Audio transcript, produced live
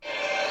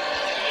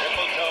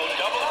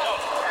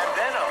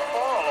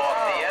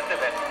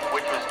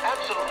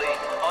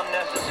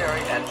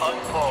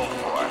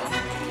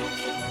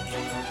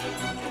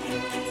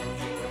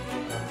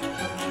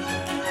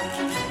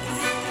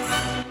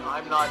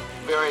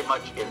very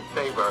much in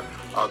favor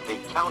of the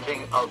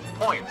counting of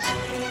points.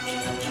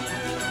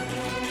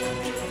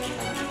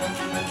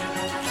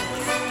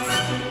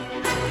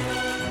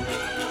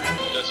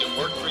 Does it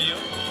work for you?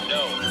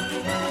 No.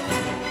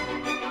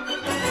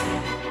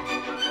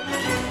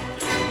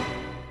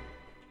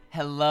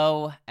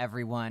 Hello,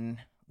 everyone.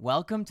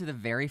 Welcome to the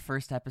very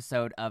first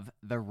episode of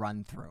The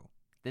Run Through.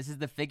 This is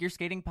the figure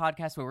skating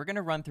podcast where we're going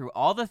to run through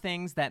all the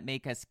things that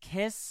make us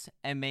kiss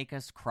and make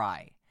us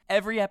cry.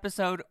 Every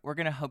episode, we're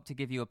going to hope to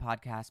give you a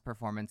podcast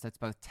performance that's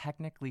both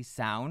technically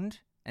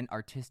sound and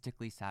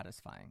artistically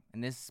satisfying.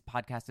 And this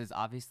podcast is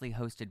obviously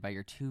hosted by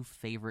your two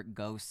favorite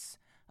ghosts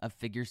of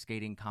figure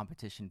skating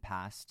competition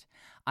past.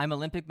 I'm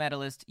Olympic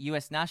medalist,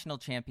 U.S. national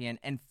champion,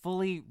 and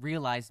fully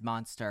realized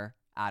monster,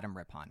 Adam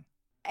Rippon.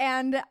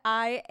 And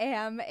I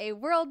am a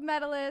world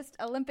medalist,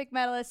 Olympic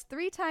medalist,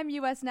 3-time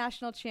U.S.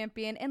 national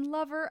champion, and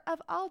lover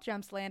of all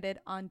jumps landed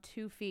on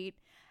 2 feet,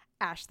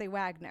 Ashley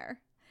Wagner.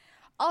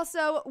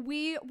 Also,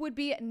 we would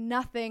be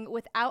nothing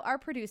without our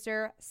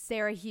producer,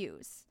 Sarah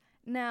Hughes.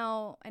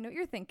 Now, I know what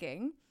you're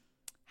thinking.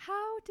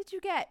 How did you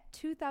get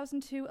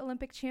 2002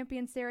 Olympic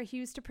champion Sarah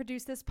Hughes to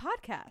produce this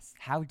podcast?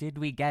 How did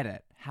we get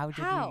it?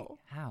 How?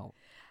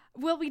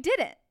 Well, we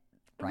didn't.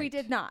 Right. We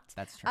did not.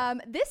 That's true.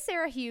 This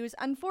Sarah Hughes,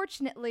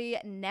 unfortunately,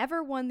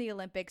 never won the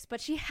Olympics,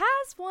 but she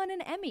has won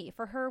an Emmy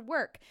for her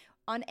work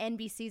on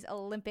NBC's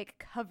Olympic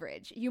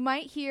coverage. You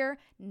might hear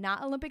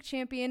not Olympic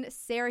champion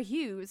Sarah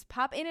Hughes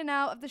pop in and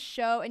out of the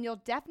show, and you'll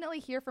definitely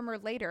hear from her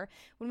later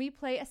when we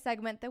play a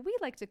segment that we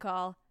like to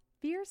call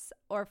Fierce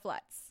or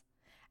Flutz.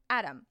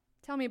 Adam,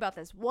 tell me about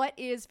this. What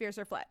is Fierce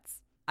or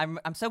Flutz? I'm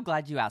so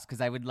glad you asked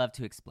because I would love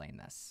to explain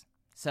this.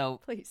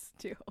 So, Please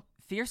do.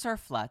 Fierce or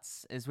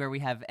Flutz is where we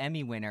have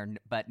Emmy winner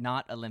but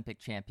not Olympic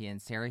champion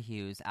Sarah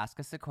Hughes ask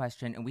us a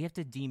question and we have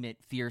to deem it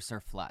fierce or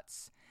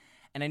flutz.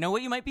 And I know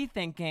what you might be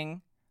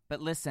thinking,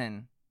 but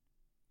listen,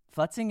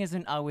 flutzing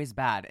isn't always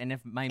bad. And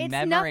if my It's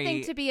memory...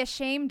 nothing to be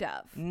ashamed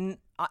of.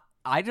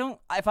 I don't...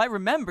 If I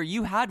remember,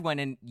 you had one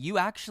and you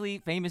actually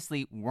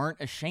famously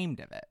weren't ashamed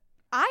of it.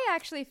 I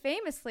actually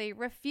famously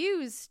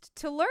refused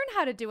to learn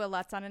how to do a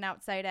lutz on an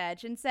outside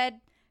edge and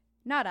said,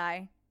 not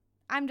I.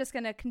 I'm just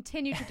going to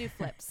continue to do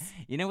flips.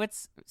 You know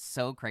what's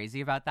so crazy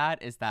about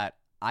that is that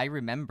I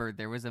remember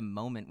there was a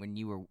moment when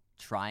you were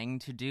trying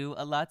to do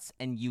a lutz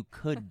and you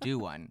could do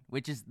one,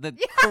 which is the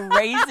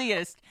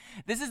craziest.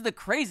 This is the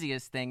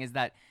craziest thing is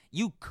that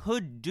you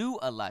could do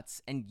a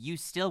lutz and you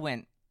still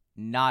went,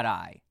 not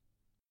I.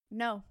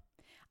 No.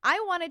 I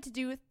wanted to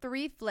do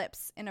 3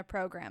 flips in a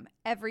program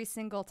every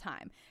single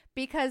time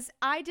because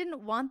I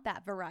didn't want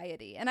that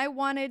variety and I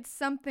wanted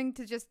something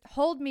to just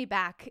hold me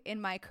back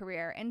in my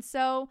career. And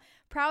so,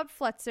 proud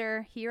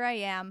flutzer, here I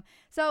am.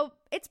 So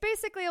it's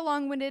basically a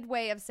long-winded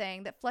way of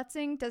saying that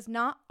flutzing does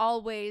not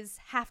always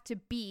have to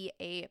be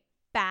a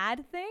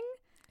bad thing.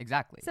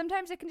 Exactly.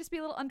 Sometimes it can just be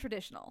a little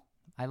untraditional.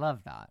 I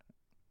love that.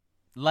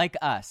 Like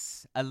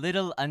us, a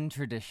little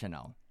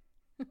untraditional.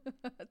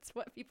 That's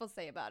what people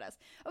say about us.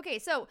 Okay,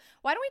 so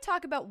why don't we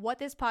talk about what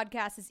this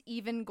podcast is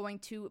even going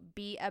to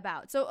be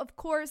about? So, of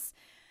course,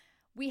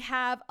 we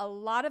have a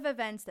lot of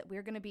events that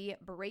we're going to be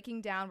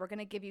breaking down. We're going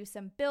to give you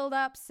some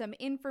build-up, some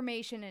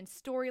information and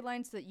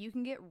storylines so that you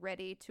can get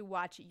ready to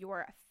watch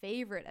your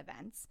favorite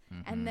events.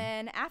 Mm-hmm. And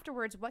then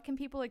afterwards, what can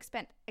people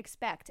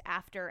expect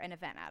after an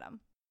event, Adam?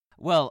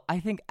 Well, I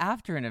think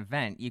after an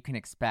event, you can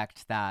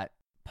expect that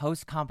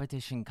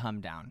post-competition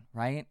come down,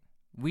 right?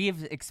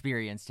 We've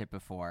experienced it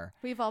before.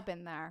 We've all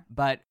been there.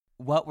 But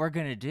what we're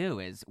going to do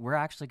is we're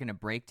actually going to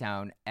break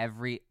down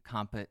every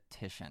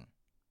competition.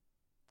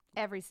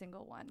 Every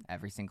single one.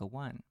 Every single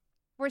one.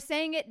 We're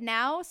saying it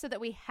now so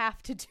that we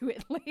have to do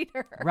it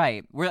later.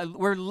 Right.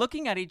 We're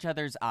looking at each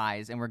other's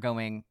eyes and we're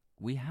going,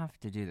 we have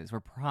to do this. We're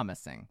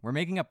promising. We're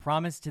making a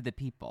promise to the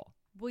people.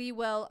 We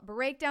will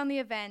break down the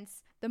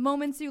events, the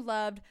moments you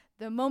loved,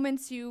 the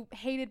moments you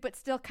hated but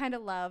still kind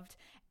of loved.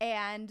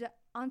 And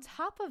on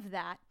top of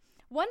that,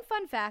 one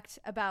fun fact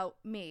about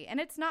me, and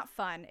it's not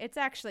fun. It's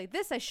actually,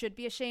 this I should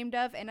be ashamed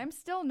of, and I'm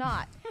still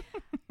not.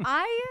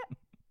 I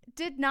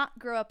did not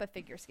grow up a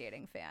figure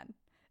skating fan.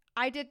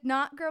 I did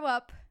not grow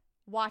up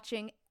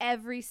watching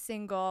every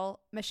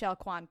single Michelle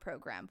Kwan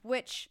program,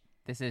 which...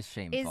 This is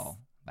shameful,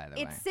 by the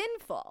way. It's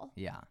sinful.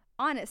 Yeah.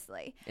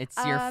 Honestly. It's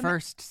your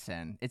first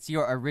sin. It's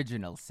your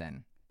original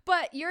sin.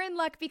 But you're in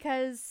luck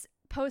because...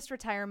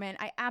 post-retirement,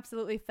 I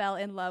absolutely fell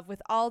in love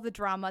with all the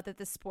drama that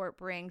the sport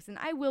brings, and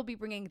I will be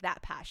bringing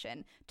that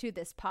passion to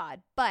this pod.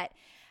 But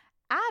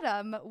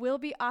Adam will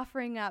be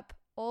offering up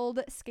old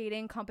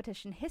skating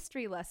competition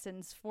history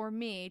lessons for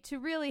me to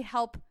really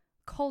help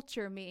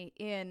culture me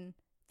in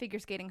figure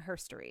skating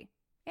history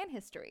and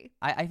history.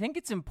 I think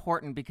it's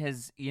important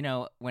because, you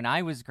know, when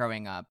I was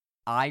growing up,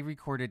 I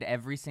recorded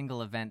every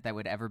single event that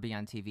would ever be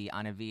on TV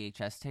on a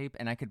VHS tape,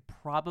 and I could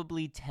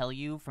probably tell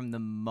you from the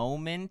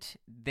moment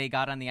they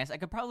got on the ice, I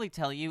could probably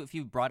tell you if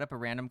you brought up a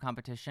random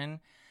competition,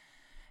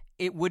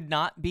 it would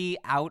not be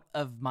out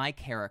of my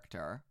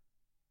character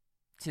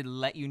to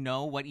let you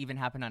know what even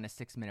happened on a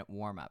 6-minute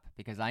warm-up,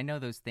 because I know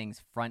those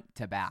things front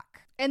to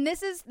back. And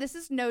this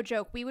is no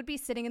joke. We would be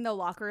sitting in the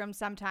locker room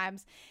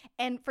sometimes,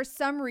 and for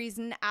some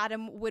reason,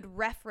 Adam would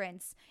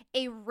reference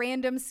a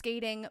random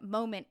skating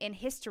moment in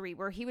history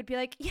where he would be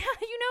like, yeah,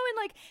 in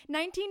like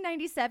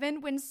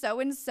 1997 when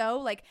so-and-so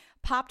like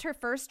popped her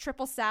first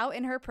triple sow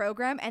in her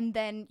program and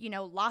then,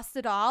 lost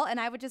it all. And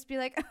I would just be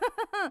like,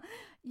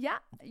 yeah.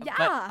 But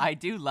I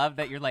do love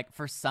that you're like,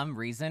 for some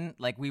reason,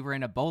 like we were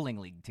in a bowling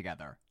league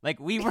together. Like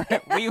we were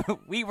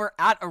we were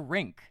at a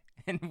rink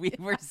and we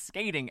were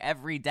skating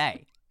every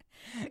day.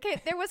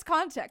 Okay, there was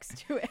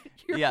context to it.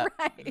 You're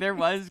right. There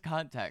was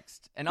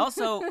context. And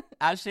also,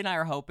 Ashley and I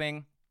are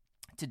hoping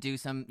to do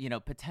some,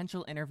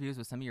 potential interviews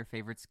with some of your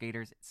favorite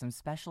skaters, some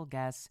special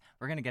guests.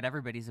 We're going to get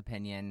everybody's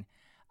opinion.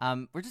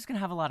 We're just going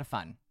to have a lot of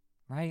fun,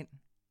 right?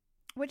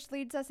 Which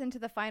leads us into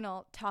the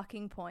final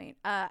talking point.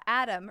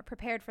 Adam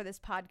prepared for this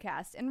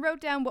podcast and wrote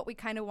down what we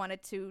kind of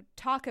wanted to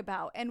talk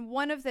about. And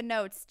one of the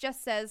notes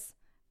just says,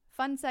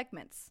 fun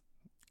segments.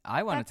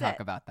 I want to talk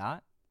about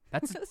that.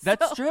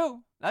 That's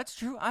true. That's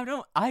true.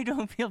 I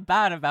don't feel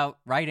bad about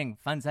writing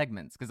fun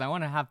segments because I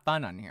want to have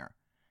fun on here.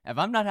 If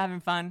I'm not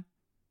having fun,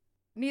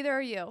 neither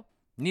are you.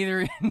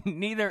 Neither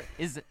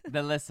is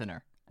the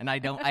listener. And I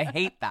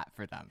hate that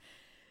for them.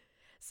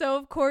 So,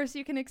 of course,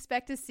 you can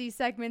expect to see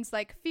segments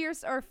like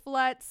Fierce or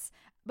Flutz,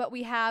 but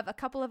we have a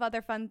couple of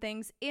other fun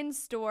things in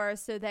store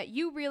so that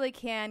you really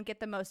can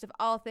get the most of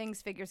all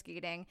things figure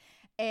skating.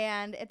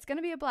 And it's going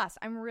to be a blast.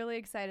 I'm really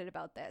excited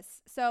about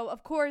this. So,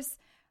 of course,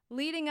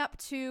 leading up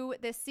to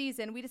this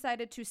season, we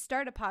decided to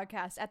start a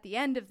podcast at the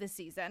end of the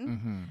season.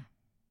 Mm-hmm.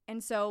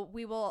 And so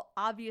we will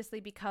obviously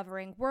be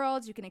covering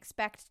Worlds. You can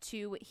expect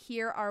to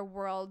hear our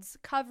Worlds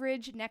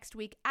coverage next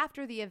week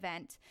after the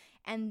event.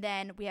 And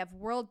then we have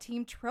World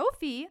Team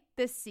Trophy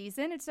this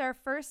season. It's our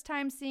first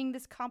time seeing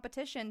this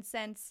competition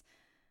since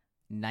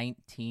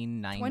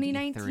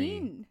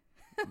 2019.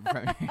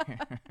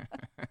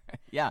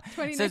 Yeah.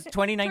 So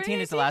 2019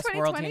 is the last 2020?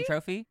 World Team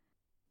Trophy.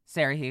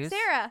 Sarah Hughes.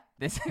 Sarah.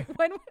 This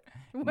when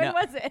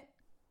was it?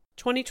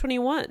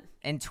 2021.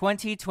 In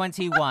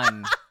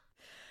 2021.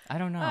 I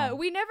don't know.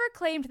 We never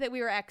claimed that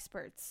we were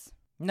experts.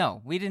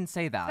 No, we didn't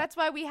say that. That's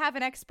why we have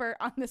an expert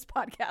on this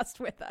podcast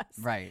with us.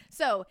 Right.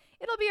 So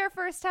it'll be our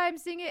first time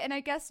seeing it, and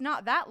I guess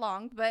not that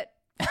long, but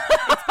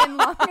it's been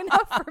long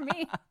enough for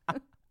me.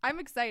 I'm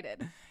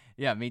excited.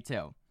 Yeah, me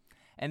too.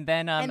 And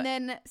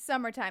then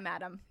summertime,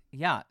 Adam.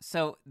 Yeah,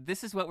 so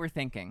this is what we're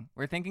thinking.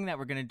 We're thinking that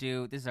we're going to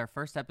do, this is our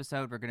first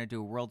episode, we're going to do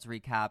a Worlds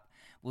recap.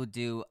 We'll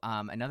do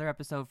another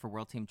episode for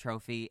World Team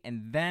Trophy.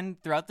 And then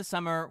throughout the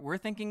summer, we're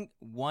thinking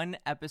one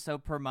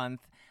episode per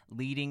month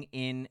leading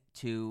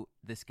into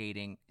the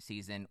skating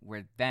season,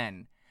 where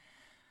then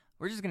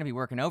we're just going to be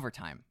working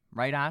overtime.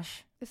 Right,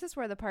 Ash? This is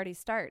where the party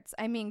starts.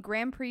 I mean,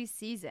 Grand Prix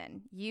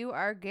season, you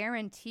are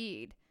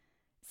guaranteed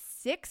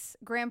 6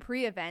 Grand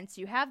Prix events.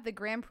 You have the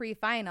Grand Prix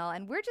final,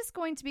 and we're just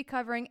going to be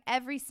covering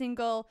every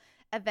single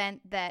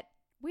event that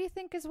we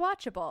think is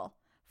watchable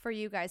for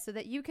you guys so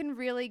that you can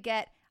really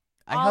get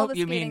all the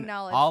skating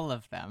knowledge. All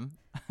of them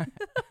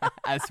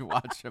as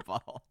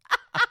watchable.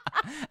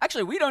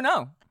 Actually, we don't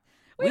know.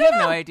 We have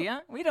no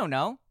idea. We don't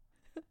know.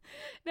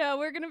 No,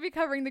 we're going to be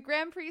covering the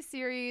Grand Prix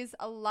series,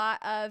 a lot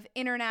of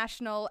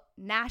international,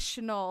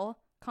 national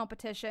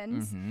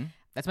competitions. Mm-hmm.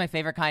 That's my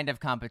favorite kind of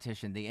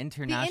competition, the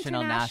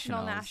international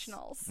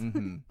nationals.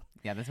 Mm-hmm.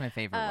 Yeah, that's my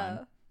favorite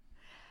one.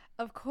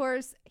 Of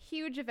course,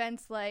 huge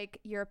events like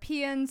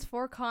Europeans,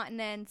 4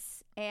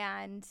 continents,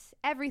 and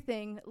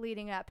everything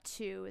leading up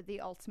to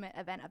the ultimate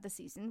event of the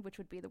season, which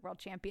would be the World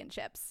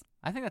Championships.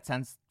 I think that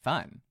sounds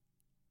fun.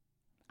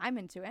 I'm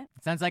into it.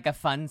 It sounds like a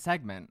fun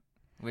segment,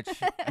 which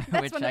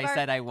I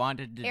said I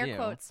wanted to do. Air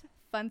quotes,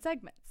 fun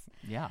segments.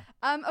 Yeah.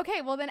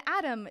 Okay, well then,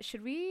 Adam,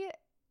 should we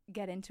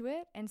get into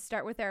it and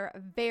start with our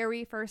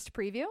very first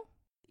preview?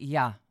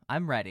 Yeah,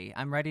 I'm ready.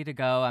 I'm ready to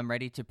go. I'm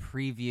ready to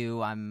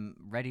preview. I'm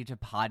ready to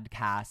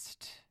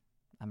podcast.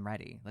 I'm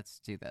ready. Let's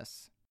do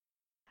this.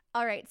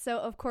 All right. So,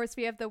 of course,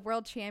 we have the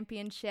World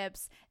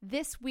Championships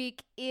this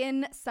week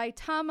in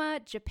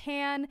Saitama,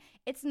 Japan.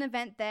 It's an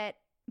event that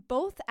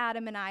both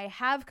Adam and I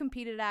have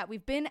competed at.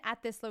 We've been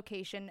at this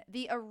location.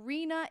 The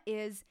arena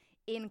is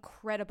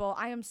incredible.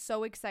 I am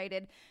so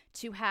excited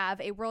to have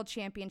a World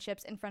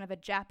Championships in front of a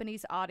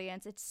Japanese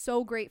audience. It's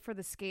so great for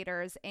the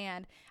skaters,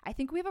 and I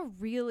think we have a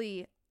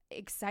really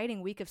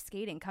exciting week of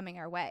skating coming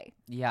our way.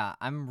 Yeah,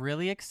 I'm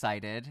really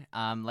excited.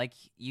 Like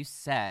you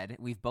said,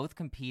 we've both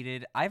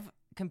competed. I've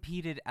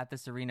competed at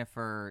this arena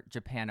for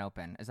Japan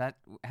Open.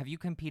 Have you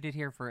competed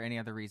here for any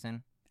other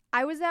reason?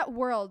 I was at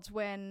Worlds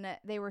when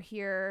they were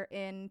here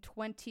in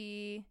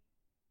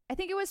I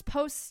think it was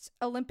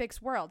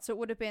post-Olympics World, so it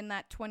would have been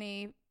that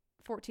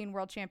 2014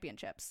 World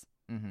Championships.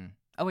 Mm-hmm.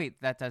 Oh, wait,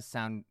 that does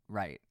sound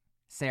right.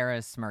 Sarah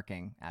is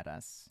smirking at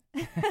us.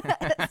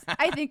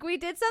 I think we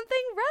did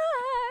something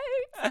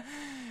right.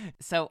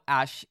 So,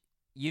 Ash,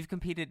 you've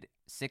competed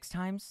 6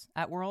 times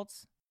at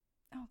Worlds?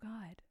 Oh,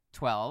 God.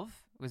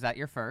 12. Was that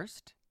your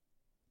first?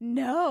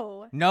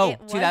 No,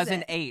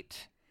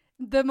 2008.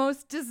 The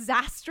most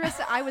disastrous.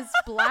 I was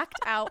blacked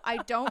out. I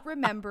don't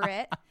remember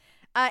it.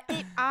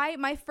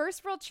 My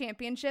first World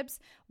Championships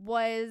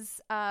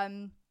was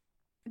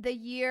the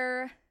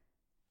year.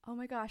 Oh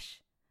my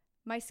gosh,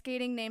 my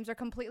skating names are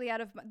completely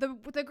out of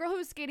the girl who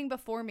was skating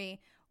before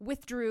me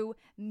withdrew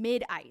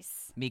mid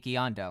ice. Miki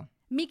Ando.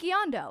 Miki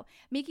Ando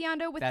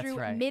withdrew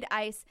right.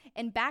 mid-ice,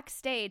 and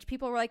backstage,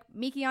 people were like,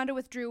 Miki Ando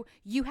withdrew,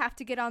 you have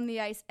to get on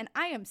the ice. And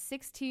I am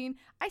 16.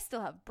 I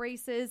still have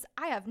braces.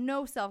 I have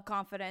no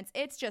self-confidence.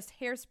 It's just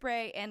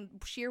hairspray and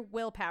sheer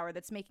willpower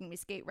that's making me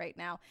skate right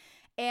now.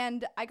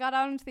 And I got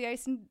out onto the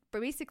ice and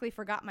basically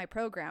forgot my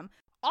program.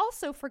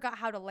 Also forgot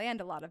how to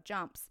land a lot of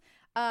jumps.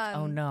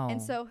 Oh, no.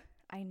 And so,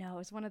 I know,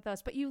 it's one of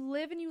those. But you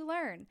live and you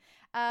learn.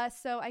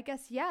 So I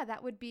guess, yeah,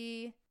 that would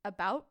be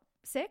about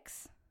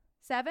 6?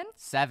 7?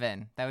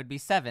 That would be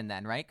 7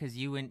 then, right? Because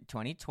you went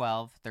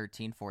 2012,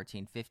 13,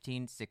 14,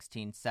 15,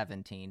 16,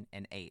 17,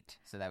 and 8.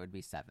 So that would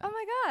be 7. Oh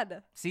my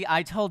God. See,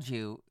 I told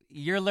you,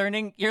 you're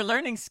learning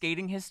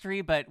skating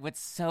history, but what's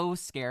so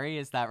scary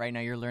is that right now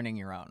you're learning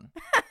your own.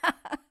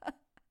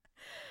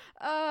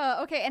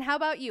 Okay, and how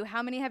about you?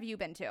 How many have you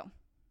been to?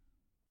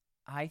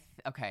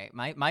 Okay,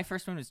 my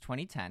first one was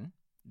 2010,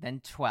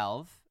 then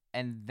 12,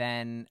 and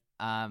then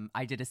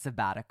I did a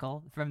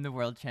sabbatical from the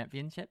World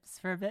Championships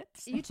for a bit.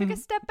 You took a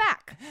step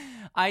back.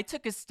 I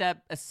took a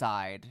step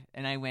aside,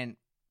 and I went,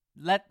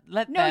 let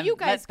No, them, you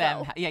guys let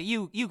them, go. yeah,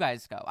 you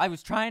guys go. I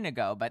was trying to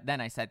go, but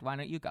then I said, why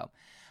don't you go?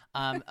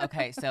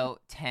 Okay, so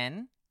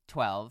 10,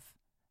 12,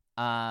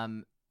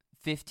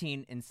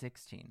 15, and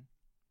 16.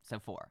 So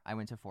 4. I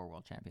went to 4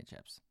 World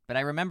Championships. But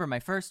I remember my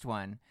first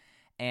one.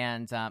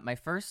 And my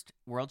first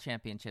World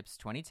Championships,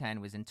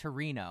 2010, was in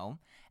Torino.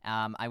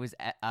 I was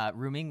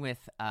rooming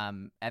with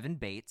Evan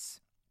Bates.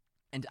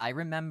 And I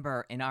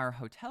remember in our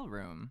hotel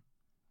room,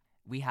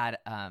 we had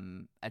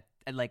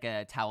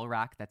a towel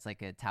rack that's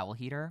like a towel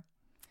heater.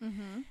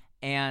 Mm-hmm.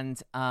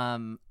 And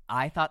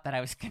I thought that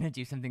I was going to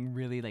do something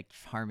really like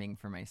charming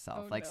for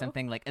myself,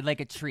 something like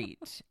a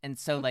treat. And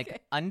so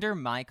like under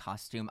my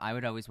costume, I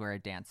would always wear a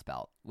dance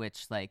belt,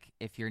 which like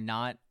if you're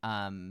not...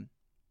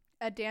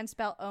 a dance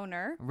belt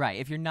owner. Right.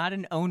 If you're not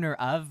an owner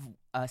of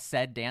a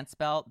said dance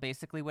belt,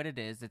 basically what it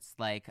is, it's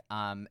like,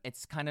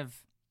 it's kind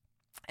of,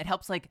 it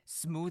helps like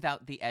smooth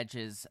out the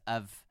edges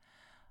of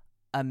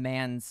a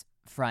man's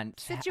front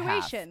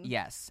situation. Half.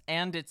 Yes.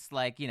 And it's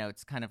like,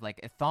 it's kind of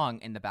like a thong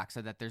in the back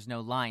so that there's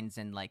no lines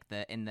in like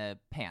in the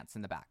pants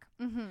in the back.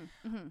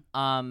 Mm-hmm.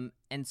 Mm-hmm.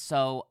 And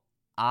so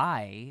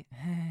I'm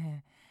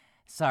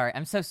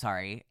so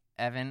sorry.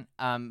 Evan,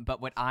 but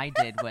what I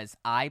did was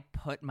I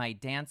put my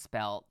dance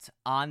belt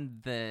on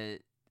the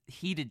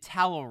heated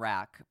towel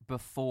rack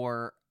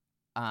before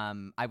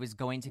I was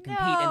going to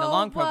compete in the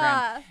long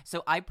program.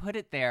 So I put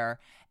it there,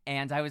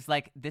 and I was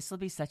like, this will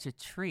be such a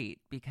treat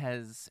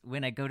because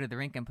when I go to the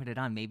rink and put it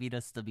on, maybe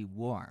it'll still be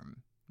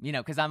warm.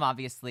 Because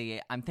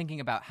I'm thinking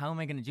about how am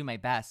I going to do my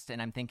best,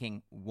 and I'm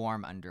thinking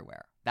warm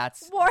underwear.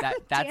 That's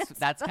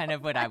kind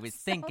of what I was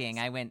thinking.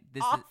 I went,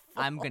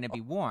 I'm going to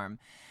be warm.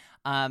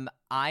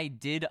 I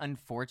did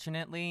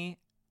unfortunately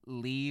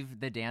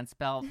leave the dance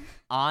belt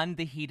on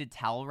the heated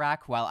towel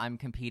rack while I'm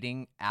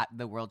competing at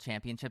the World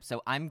Championship.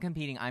 So I'm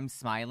competing, I'm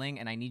smiling,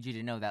 and I need you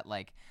to know that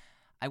like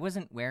I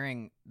wasn't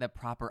wearing the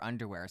proper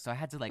underwear. So I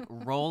had to like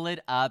roll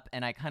it up,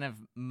 and I kind of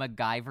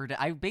MacGyvered it.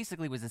 I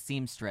basically was a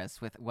seamstress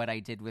with what I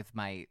did with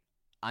my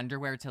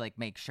underwear to like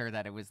make sure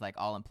that it was like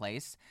all in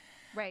place.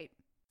 Right.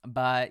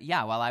 But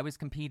yeah, while I was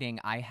competing,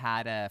 I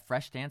had a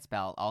fresh dance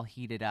belt all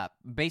heated up,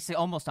 basically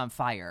almost on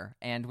fire.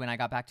 And when I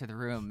got back to the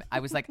room, I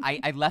was like,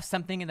 I left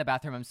something in the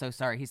bathroom. I'm so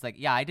sorry. He's like,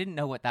 yeah, I didn't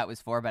know what that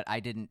was for, but I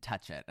didn't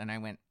touch it. And I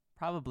went,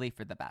 probably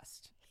for the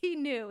best. He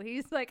knew.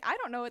 He's like, I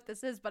don't know what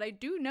this is, but I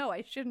do know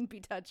I shouldn't be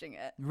touching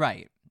it.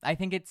 Right. I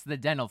think it's the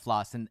dental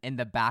floss in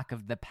the back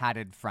of the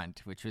padded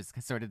front, which was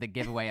sort of the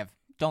giveaway of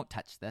don't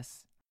touch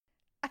this.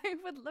 I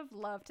would have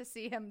loved to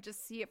see him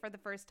just see it for the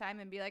first time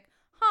and be like,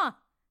 huh,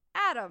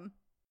 Adam.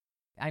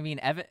 I mean,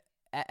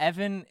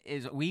 Evan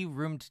we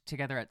roomed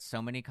together at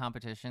so many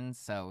competitions,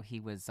 so he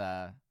was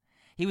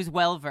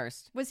well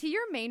versed. Was he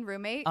your main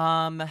roommate?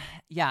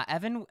 Yeah,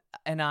 Evan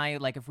and I,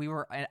 like if we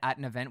were at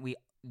an event, we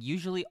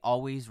usually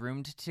always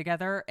roomed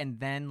together, and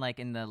then like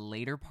in the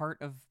later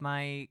part of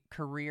my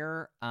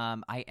career,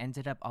 I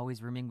ended up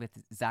always rooming with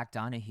Zach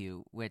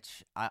Donahue,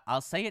 which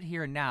I'll say it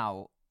here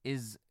now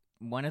is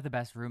one of the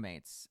best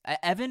roommates.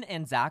 Evan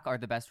and Zach are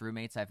the best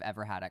roommates I've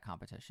ever had at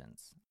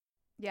competitions.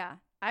 Yeah,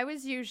 I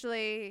would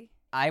say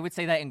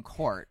that in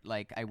court.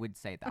 Like, I would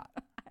say that.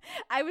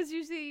 I was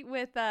usually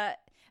with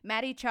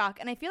Maddie Chalk,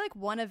 and I feel like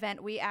one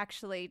event we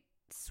actually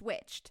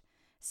switched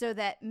so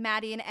that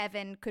Maddie and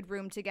Evan could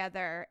room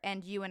together,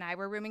 and you and I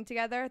were rooming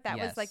together. That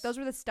was like, those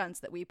were the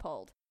stunts that we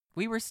pulled.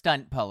 We were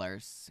stunt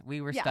pullers.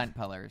 Stunt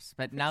pullers.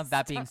 But now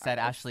that being said,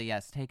 Ashley,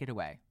 yes, take it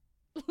away.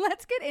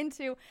 Let's get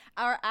into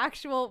our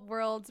actual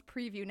Worlds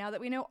preview now that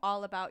we know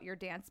all about your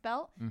dance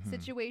belt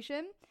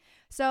situation.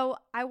 So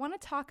I want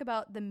to talk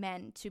about the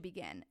men to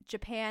begin.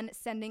 Japan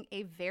sending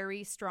a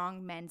very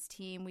strong men's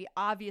team. We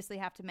obviously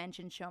have to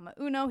mention Shoma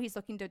Uno. He's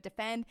looking to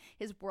defend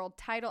his world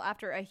title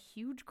after a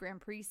huge Grand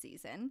Prix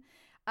season.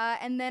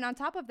 And then on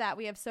top of that,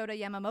 we have Sota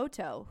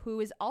Yamamoto, who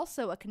is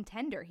also a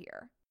contender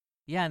here.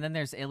 Yeah, and then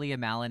there's Ilya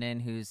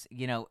Malinin, who's,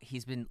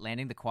 he's been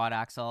landing the quad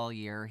axel all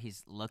year.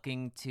 He's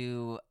looking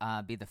to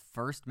be the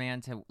first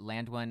man to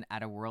land one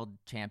at a World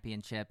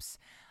Championships.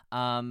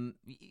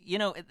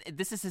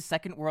 This is his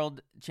second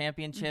World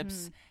Championships.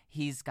 Mm-hmm.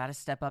 He's got to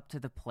step up to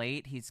the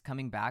plate. He's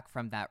coming back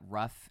from that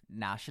rough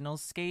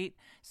nationals skate,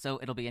 so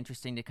it'll be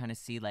interesting to kind of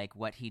see like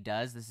what he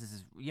does. This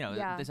is,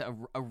 there's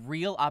a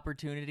real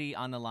opportunity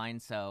on the line,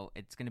 so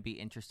it's going to be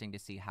interesting to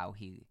see how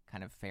he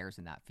kind of fares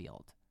in that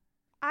field.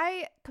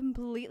 I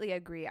completely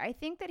agree. I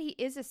think that he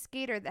is a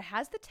skater that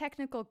has the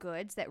technical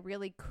goods that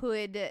really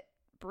could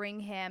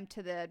bring him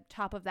to the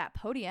top of that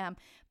podium,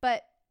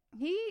 but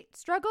he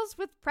struggles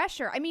with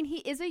pressure. I mean, he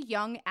is a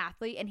young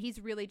athlete, and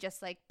he's really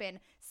just like been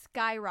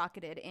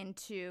skyrocketed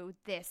into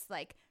this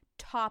like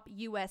top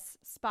U.S.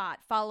 spot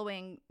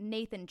following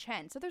Nathan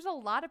Chen. So there's a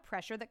lot of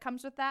pressure that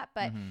comes with that,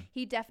 but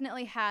he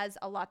definitely has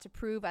a lot to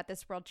prove at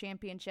this World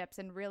Championships,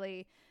 and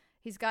really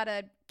he's got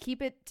to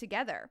keep it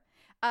together.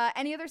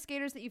 Any other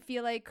skaters that you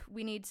feel like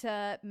we need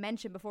to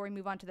mention before we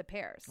move on to the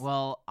pairs?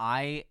 Well,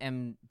 I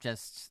am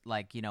just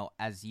like,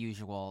 as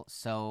usual,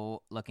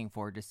 so looking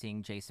forward to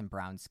seeing Jason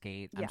Brown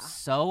skate. Yeah. I'm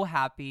so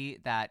happy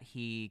that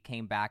he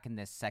came back in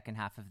this second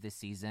half of this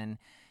season.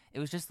 It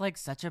was just like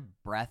such a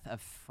breath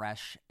of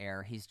fresh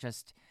air. He's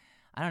just,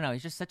 I don't know,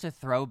 he's just such a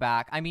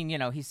throwback. I mean,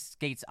 he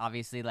skates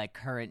obviously like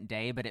current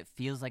day, but it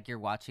feels like you're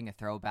watching a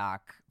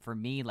throwback for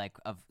me, like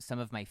of some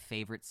of my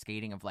favorite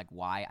skating of like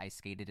why I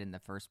skated in the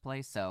first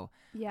place. So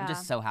I'm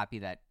just so happy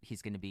that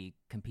he's going to be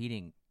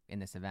competing in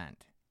this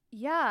event.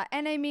 Yeah.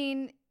 And I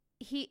mean,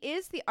 he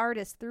is the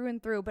artist through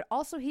and through, but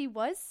also he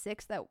was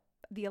sixth at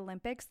the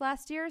Olympics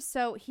last year.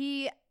 So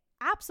he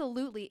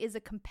absolutely is a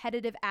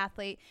competitive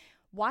athlete.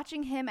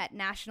 Watching him at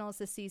nationals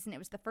this season, it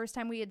was the first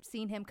time we had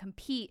seen him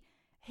compete.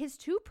 His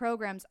two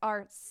programs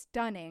are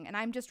stunning, and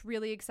I'm just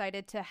really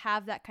excited to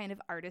have that kind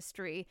of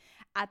artistry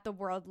at the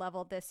world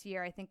level this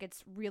year. I think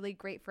it's really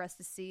great for us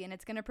to see, and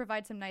it's going to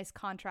provide some nice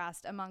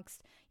contrast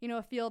amongst,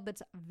 a field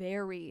that's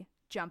very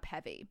jump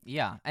heavy.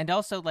 Yeah, and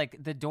also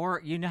like the door,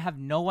 have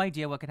no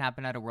idea what can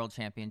happen at a World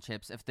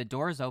Championships. If the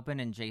door is open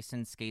and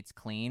Jason skates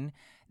clean,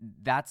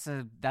 that's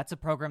a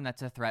program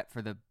that's a threat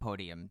for the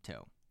podium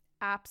too.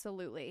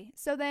 Absolutely.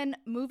 So then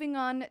moving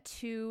on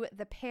to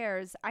the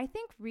pairs, I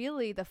think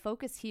really the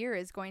focus here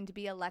is going to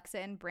be Alexa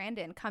and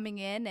Brandon coming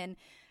in and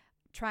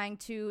trying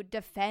to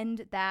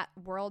defend that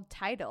world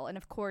title. And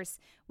of course,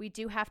 we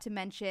do have to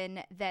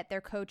mention that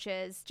their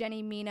coaches,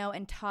 Jenny Mino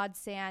and Todd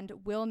Sand,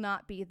 will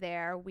not be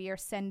there. We are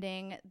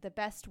sending the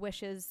best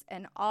wishes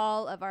and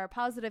all of our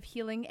positive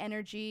healing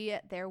energy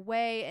their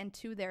way and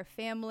to their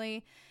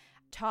family.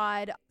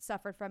 Todd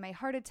suffered from a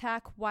heart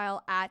attack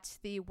while at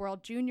the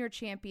World Junior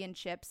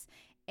Championships,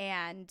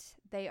 and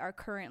they are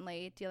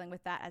currently dealing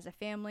with that as a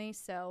family.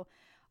 So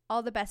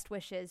all the best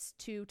wishes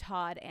to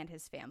Todd and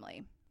his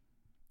family.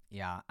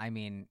 Yeah, I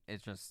mean,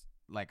 it's just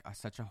like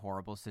such a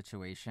horrible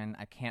situation.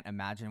 I can't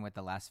imagine what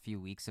the last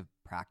few weeks of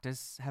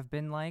practice have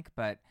been like,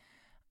 but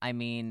I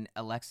mean,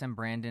 Alexa and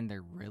Brandon,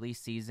 they're really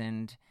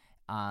seasoned.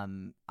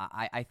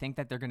 I think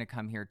that they're going to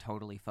come here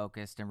totally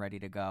focused and ready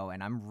to go.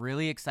 And I'm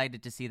really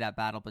excited to see that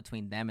battle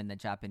between them and the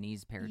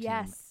Japanese pair team.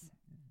 Yes.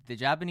 The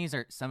Japanese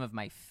are some of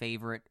my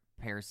favorite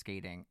pair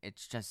skating.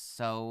 It's just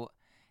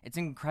it's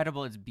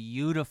incredible. It's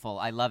beautiful.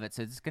 I love it.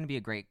 So it's going to be a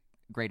great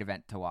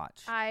event to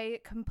watch.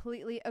 I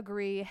completely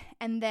agree.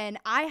 And then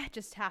I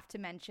just have to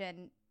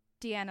mention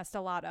Deanna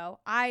Stellato.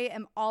 I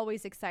am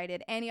always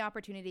excited. Any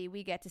opportunity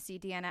we get to see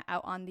Deanna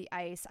out on the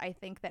ice, I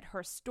think that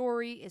her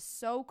story is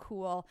so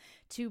cool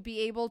to be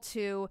able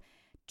to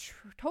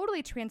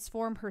totally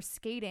transform her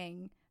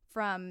skating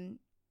from,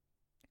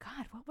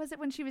 God, what was it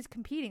when she was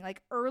competing?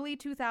 Like early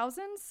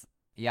 2000s?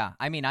 Yeah.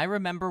 I mean, I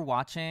remember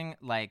watching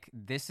like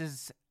this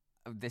is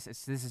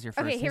your first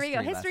Okay, here we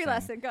go. History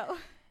lesson. Go.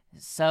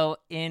 So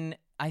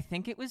I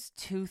think it was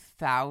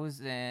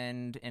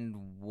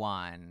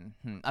 2001.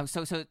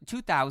 So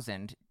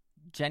 2000,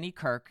 Jenny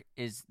Kirk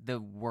is the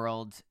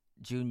world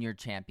junior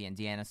champion.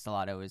 Deanna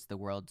Stellato is the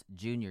world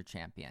junior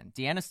champion.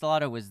 Deanna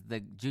Stellato was the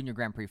junior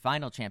Grand Prix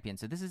final champion.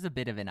 So this is a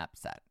bit of an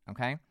upset.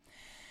 Okay.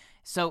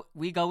 So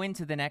we go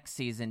into the next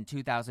season,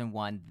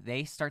 2001.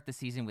 They start the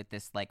season with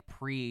this like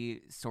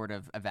pre sort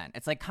of event.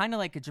 It's like kind of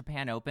like a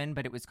Japan Open,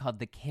 but it was called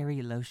the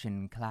Kerry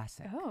Lotion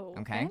Classic. Oh,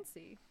 okay.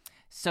 Fancy.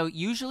 So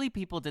usually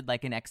people did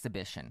like an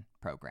exhibition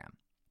program.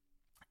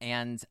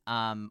 And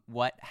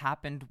what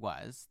happened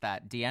was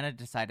that Deanna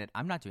decided,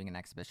 I'm not doing an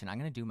exhibition. I'm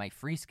going to do my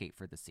free skate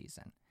for the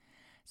season.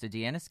 So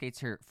Deanna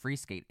skates her free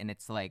skate, and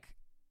it's like,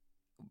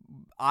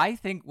 I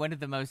think one of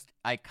the most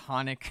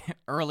iconic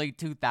early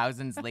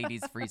 2000s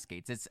ladies free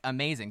skates. It's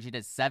amazing. She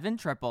does 7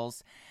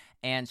 triples,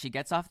 and she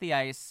gets off the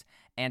ice.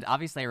 And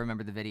obviously I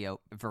remember the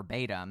video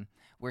verbatim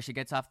where she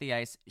gets off the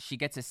ice. She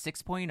gets a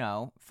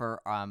 6.0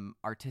 for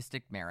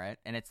artistic merit.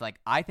 And it's like,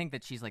 I think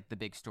that she's like the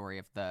big story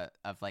of the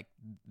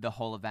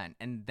whole event.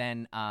 And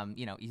then,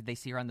 they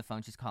see her on the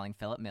phone. She's calling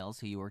Philip Mills,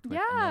 who you worked with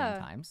a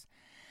million times.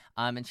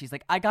 And she's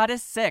like, I got a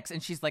 6.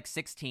 And she's like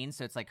 16.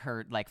 So it's like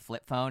her like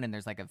flip phone and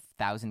there's like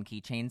 1,000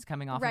 keychains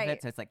coming off of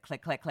it. So it's like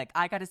click, click, click.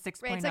 I got a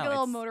 6.0. Right, it's like a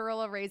little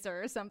Motorola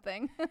Razor or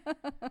something.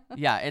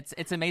 Yeah,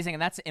 it's amazing.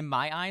 And that's, in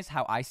my eyes,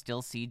 how I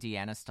still see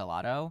Deanna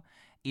Stellato,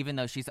 even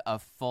though she's a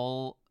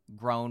full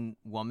grown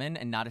woman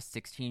and not a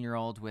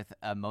 16-year-old with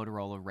a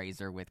Motorola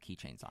Razor with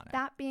keychains on it.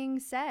 That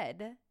being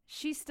said,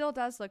 she still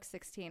does look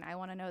 16. I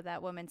want to know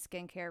that woman's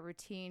skincare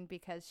routine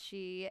because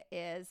she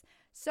is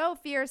so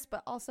fierce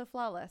but also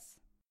flawless.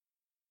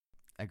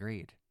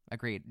 Agreed.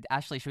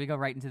 Ashley, should we go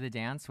right into the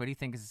dance? What do you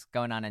think is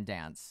going on in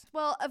dance?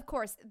 Well, of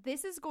course,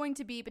 this is going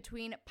to be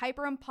between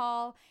Piper and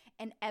Paul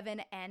and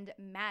Evan and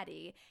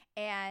Maddie.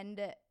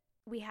 And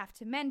we have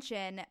to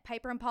mention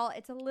Piper and Paul,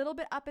 it's a little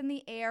bit up in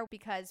the air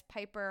because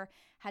Piper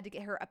had to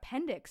get her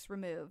appendix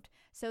removed.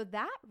 So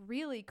that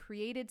really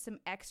created some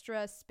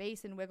extra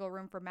space and wiggle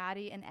room for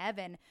Maddie and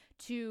Evan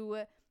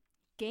to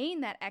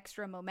gain that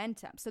extra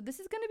momentum. So this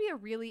is going to be a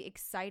really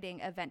exciting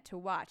event to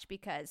watch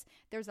because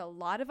there's a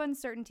lot of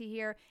uncertainty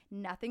here.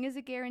 Nothing is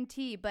a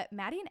guarantee, but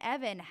Maddie and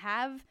Evan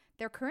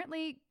they're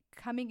currently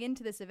coming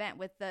into this event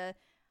with the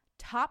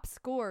top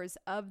scores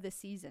of the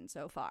season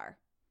so far.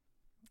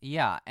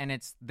 Yeah, and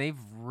they've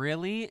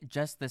really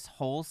just this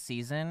whole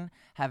season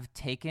have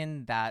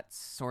taken that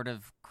sort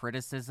of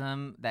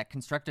criticism, that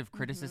constructive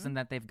criticism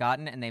that they've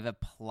gotten, and they've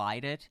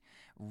applied it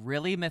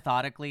really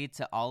methodically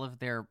to all of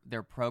their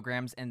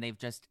programs, and they've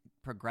just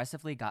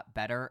progressively got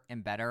better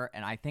and better.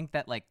 And I think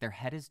that like their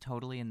head is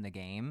totally in the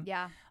game.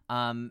 Yeah.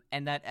 And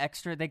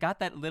they got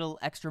that little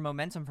extra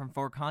momentum from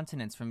 4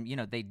 continents from,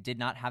 they did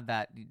not have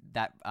that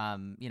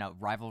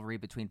rivalry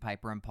between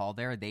Piper and Paul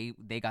there.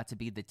 They got to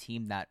be the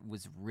team that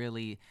was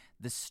really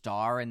the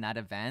star in that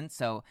event.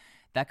 So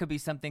that could be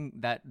something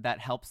that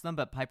helps them.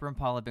 But Piper and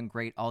Paul have been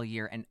great all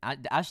year. And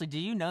Ashley, do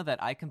you know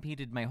that I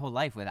competed my whole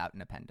life without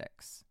an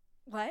appendix?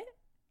 What?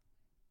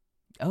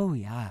 Oh,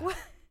 yeah. What?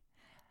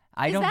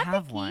 I don't that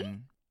have the key?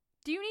 one.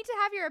 Do you need to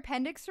have your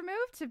appendix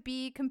removed to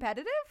be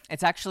competitive?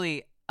 It's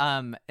actually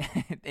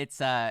it's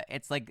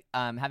like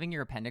having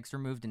your appendix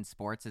removed in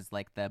sports is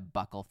like the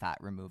buccal fat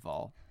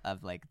removal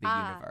of like the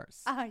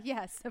universe.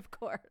 Yes, of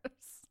course.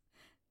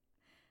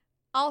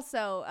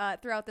 Also,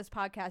 throughout this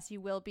podcast, you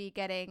will be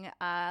getting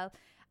a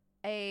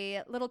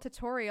little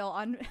tutorial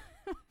on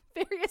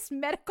various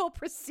medical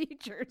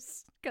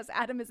procedures because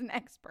Adam is an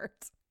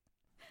expert.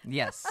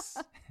 Yes.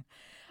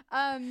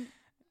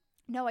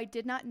 No, I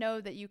did not know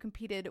that you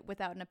competed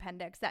without an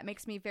appendix. That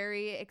makes me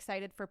very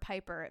excited for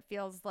Piper. It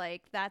feels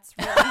like that's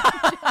really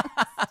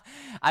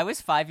I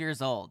was 5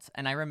 years old,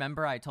 and I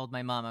remember I told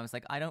my mom, I was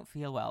like, I don't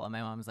feel well. And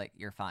my mom was like,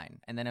 you're fine.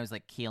 And then I was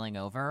like keeling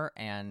over,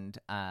 and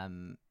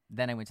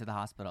then I went to the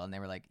hospital, and they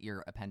were like,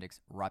 your appendix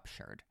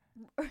ruptured.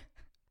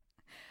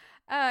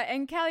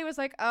 And Callie was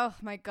like, oh,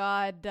 my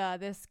God,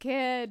 this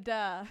kid.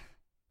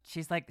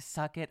 She's like,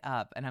 suck it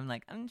up. And I'm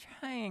like, I'm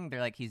trying. They're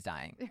like, he's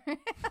dying.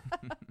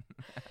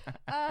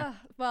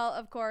 Well,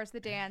 of course, the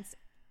dance.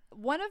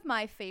 One of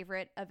my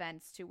favorite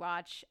events to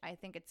watch. I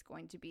think it's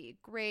going to be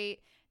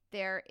great.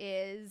 There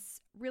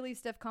is really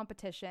stiff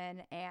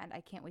competition, and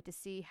I can't wait to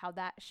see how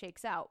that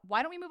shakes out.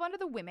 Why don't we move on to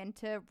the women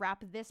to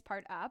wrap this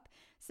part up?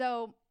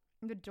 So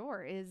the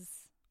door is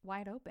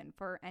wide open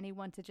for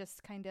anyone to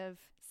just kind of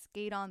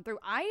skate on through.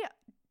 I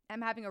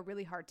am having a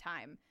really hard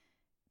time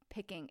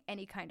picking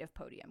any kind of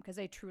podium because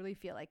I truly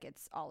feel like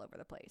it's all over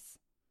the place.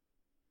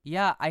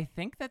 Yeah, I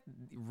think that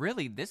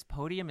really this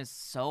podium is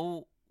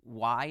so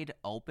wide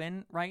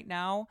open right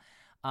now.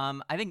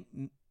 I think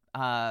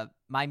Mai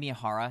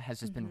Miyahara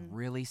has just been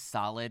really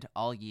solid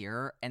all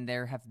year, and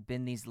there have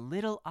been these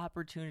little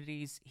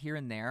opportunities here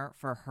and there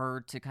for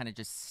her to kind of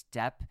just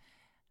step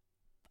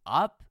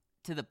up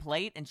to the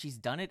plate, and she's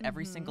done it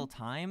every single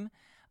time.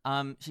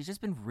 She's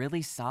just been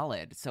really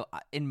solid. So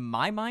in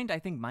my mind, I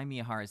think Mai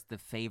Miyahara is the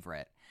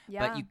favorite.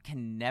 Yeah. But you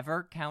can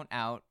never count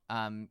out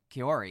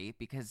Kiori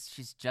because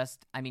she's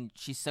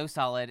so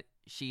solid.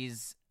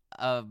 She's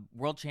a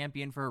world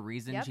champion for a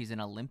reason. Yep. She's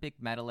an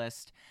Olympic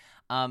medalist.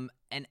 And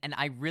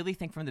I really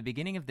think from the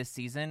beginning of this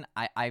season,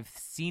 I've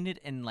seen it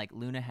in like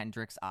Luna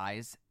Hendricks'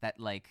 eyes that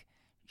like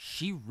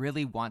she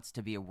really wants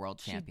to be a world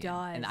champion. She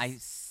does. And I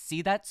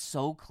see that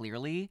so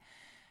clearly.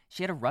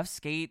 She had a rough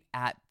skate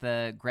at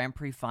the Grand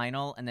Prix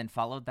final and then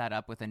followed that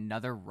up with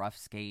another rough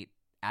skate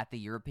at the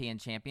European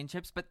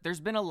Championships. But there's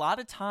been a lot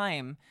of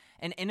time,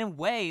 and in a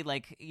way,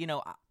 like,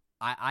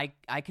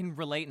 I can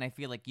relate, and I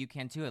feel like you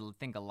can too. I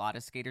think a lot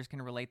of skaters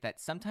can relate that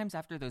sometimes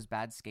after those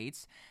bad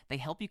skates, they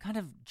help you kind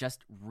of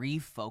just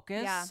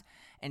refocus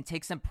and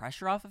take some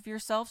pressure off of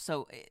yourself.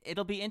 So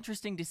it'll be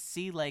interesting to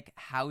see like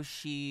how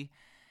she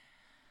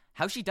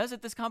does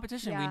at this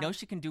competition. We know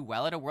she can do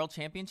well at a world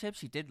championship.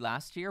 She did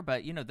last year,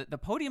 but the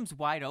podium's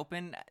wide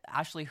open.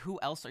 Ashley, who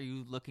else are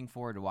you looking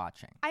forward to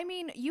watching? I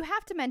mean, you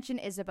have to mention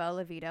Isabel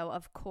Levito,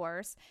 of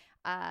course.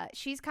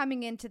 She's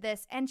coming into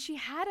this, and she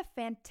had a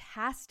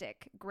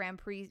fantastic Grand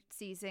Prix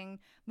season,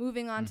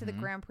 moving on to the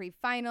Grand Prix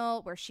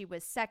final, where she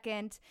was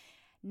second.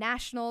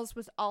 Nationals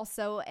was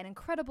also an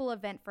incredible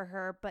event for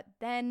her, but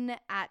then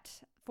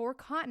at 4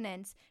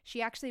 continents,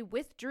 she actually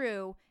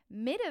withdrew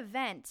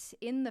mid-event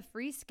in the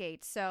free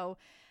skate. So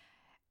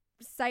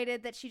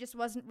cited that she just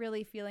wasn't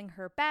really feeling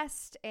her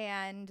best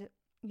and,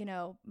 you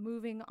know,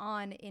 moving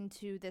on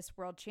into this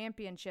World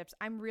Championships.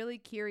 I'm really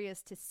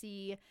curious to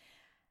see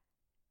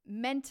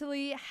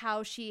mentally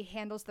how she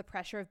handles the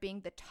pressure of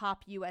being the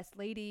top US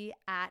lady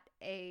at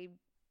a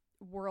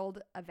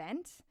world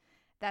event.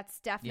 That's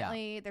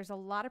definitely, there's a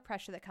lot of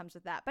pressure that comes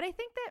with that. But I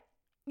think that,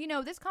 you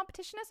know, this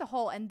competition as a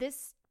whole and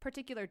this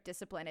particular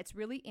discipline, it's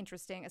really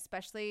interesting,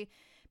 especially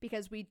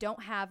because we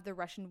don't have the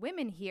Russian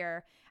women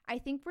here. I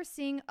think we're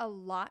seeing a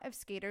lot of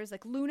skaters,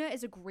 like Luna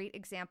is a great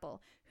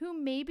example, who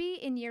maybe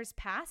in years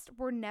past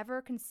were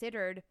never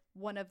considered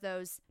one of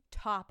those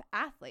top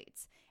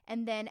athletes.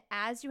 And then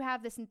as you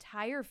have this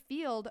entire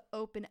field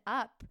open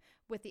up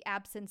with the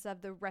absence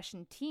of the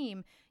Russian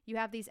team, you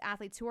have these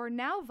athletes who are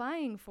now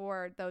vying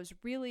for those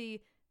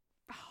really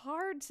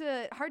hard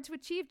to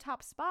achieve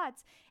top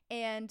spots.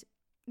 And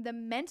the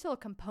mental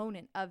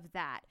component of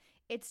that,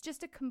 it's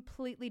just a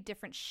completely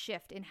different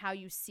shift in how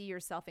you see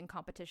yourself in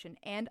competition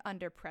and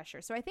under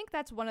pressure. So I think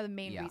that's one of the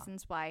main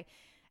reasons why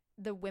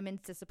the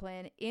women's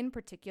discipline in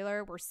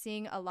particular, we're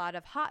seeing a lot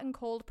of hot and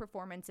cold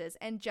performances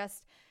and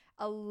just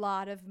a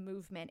lot of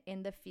movement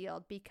in the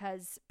field,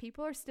 because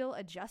people are still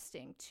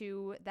adjusting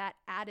to that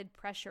added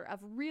pressure of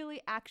really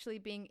actually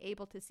being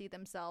able to see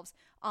themselves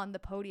on the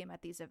podium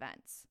at these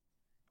events.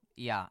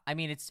 Yeah, I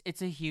mean,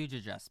 it's a huge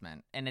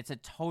adjustment, and it's a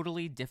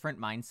totally different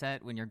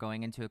mindset when you're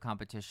going into a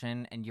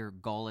competition and your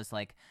goal is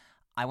like,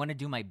 I want to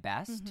do my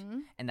best,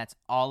 and that's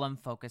all I'm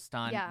focused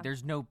on. Yeah.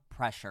 There's no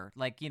pressure.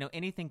 Like, you know,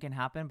 anything can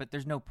happen, but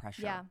there's no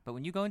pressure. Yeah. But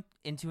when you go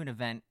into an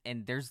event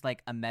and there's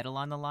like a medal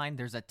on the line,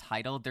 there's a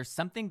title, there's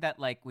something that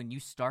like when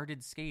you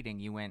started skating,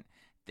 you went,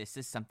 this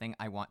is something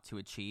I want to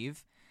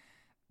achieve.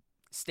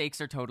 Stakes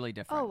are totally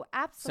different. Oh,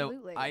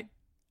 absolutely. So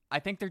I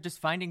think they're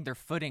just finding their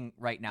footing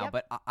right now. Yep.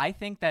 But I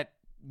think that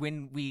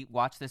when we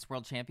watch this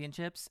World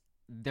Championships,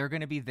 they're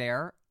going to be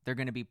there, they're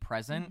going to be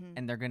present,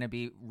 and they're going to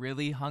be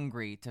really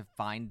hungry to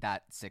find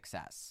that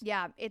success.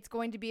 Yeah, it's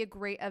going to be a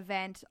great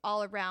event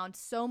all around.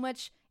 So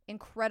much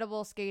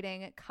incredible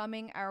skating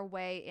coming our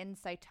way in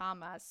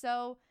Saitama.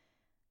 So,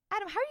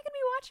 Adam, how are you going to be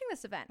watching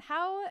this event?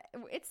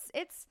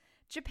 It's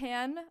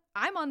Japan.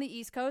 I'm on the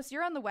East Coast.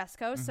 You're on the West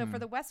Coast. So for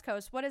the West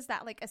Coast, what is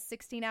that, like a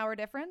 16-hour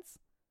difference?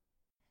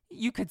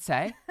 You could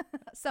say.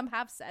 Some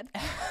have said.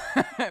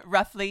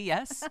 Roughly,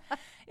 yes.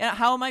 Yeah,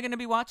 how am I going to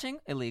be watching?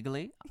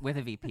 Illegally with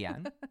a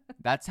VPN.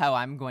 That's how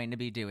I'm going to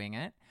be doing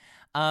it.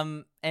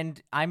 And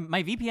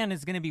my VPN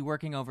is going to be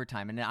working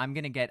overtime, and I'm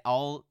going to get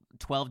all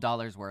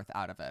 $12 worth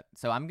out of it.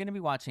 So I'm going to be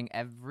watching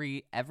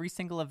every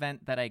single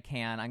event that I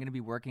can. I'm going to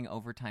be working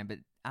overtime. But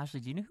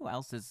Ashley, do you know who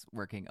else is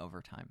working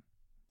overtime?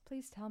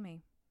 Please tell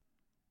me.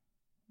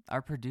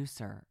 Our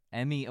producer,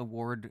 Emmy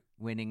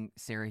award-winning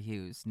Sarah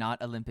Hughes,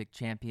 not Olympic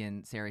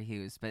champion Sarah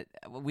Hughes, but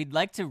we'd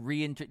like to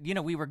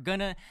we were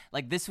gonna,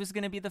 like, this was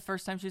gonna be the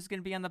first time she was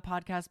gonna be on the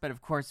podcast, but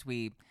of course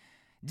we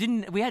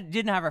didn't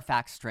have our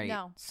facts straight.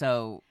 No.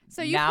 So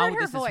you've now heard her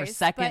this is her voice,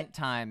 second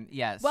time.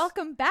 Yes.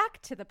 Welcome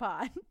back to the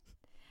pod.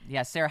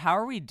 Yeah, Sarah, how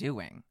are we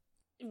doing?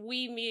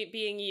 We, me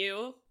being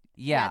you.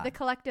 Yeah. The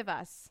collective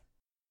us.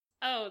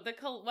 Oh,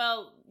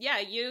 well, yeah,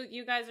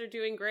 you guys are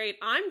doing great.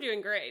 I'm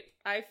doing great.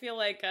 I feel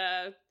like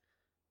a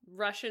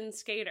Russian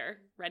skater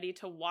ready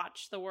to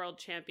watch the World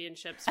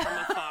Championships from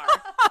afar.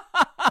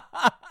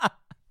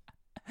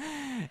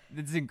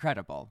 It's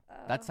incredible.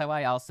 That's how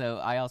I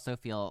also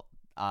feel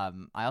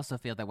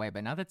that way.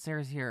 But now that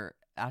Sarah's here,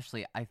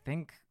 Ashley, I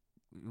think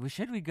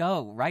we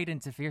go right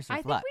into Fiercer Flutz.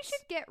 I think we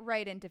should get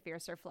right into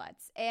Fiercer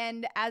Flutz.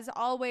 And as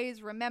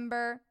always,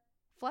 remember,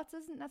 Flutz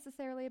isn't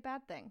necessarily a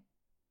bad thing.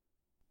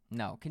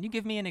 No. Can you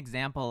give me an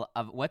example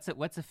of what's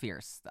a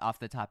fierce off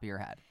the top of your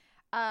head?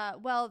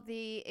 Well,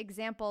 the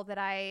example that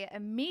I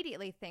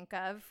immediately think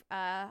of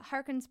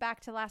harkens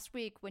back to last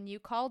week when you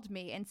called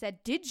me and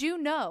said, did you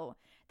know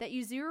that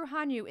Yuzuru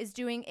Hanyu is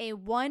doing a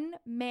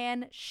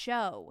one-man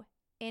show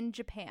in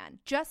Japan?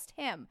 Just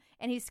him.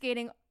 And he's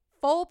skating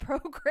full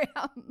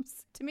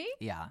programs. To me?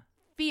 Yeah.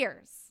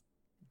 Fierce.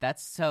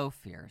 That's so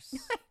fierce.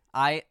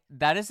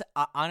 That is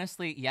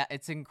honestly, yeah,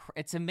 it's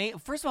amazing.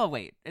 First of all,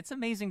 wait, it's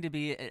amazing to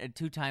be a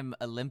 2-time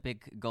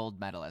Olympic gold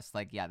medalist.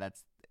 Like, yeah,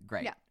 that's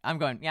great. Yeah. I'm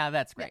going, yeah,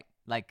 that's great. Yeah.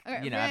 Like,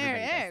 everybody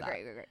does that.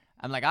 Great.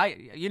 I'm like,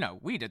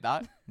 we did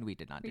that. We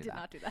did not do that. We did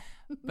not do that.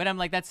 But I'm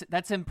like,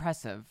 that's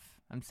impressive.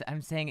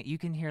 I'm saying it. You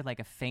can hear like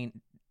a faint,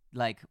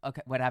 like,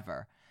 okay,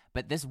 whatever.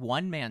 But this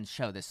one-man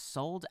show, this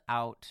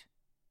sold-out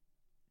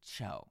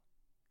show,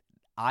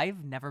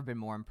 I've never been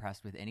more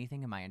impressed with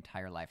anything in my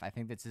entire life. I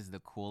think this is the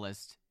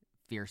coolest,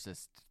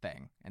 fiercest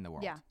thing in the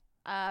world. Yeah.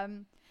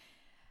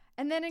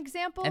 And then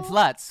example. And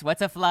flutz.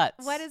 What's a flutz?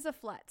 What is a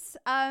flutz?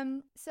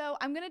 So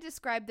I'm going to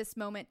describe this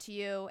moment to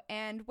you.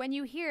 And when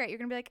you hear it, you're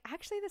going to be like,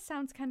 actually, this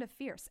sounds kind of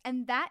fierce.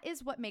 And that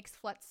is what makes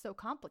flutz so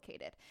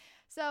complicated.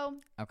 So.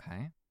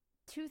 Okay.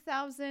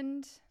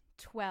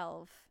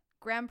 2012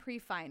 Grand Prix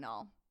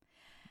final.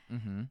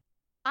 Mm-hmm.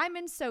 I'm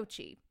in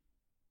Sochi.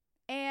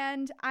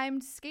 And I'm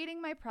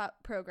skating my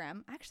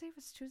program. Actually, it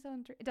was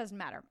 2003. It doesn't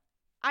matter.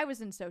 I was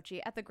in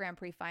Sochi at the Grand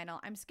Prix final.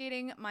 I'm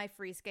skating my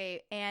free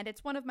skate, and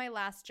it's one of my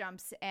last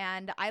jumps,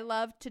 and I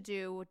love to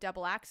do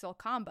double axel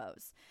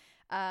combos.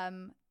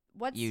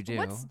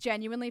 What's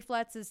genuinely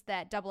flutz is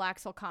that double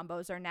axel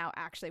combos are now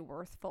actually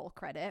worth full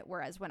credit,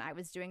 whereas when I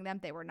was doing them,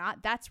 they were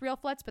not. That's real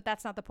flutz, but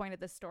that's not the point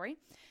of this story.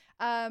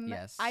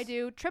 Yes. I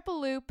do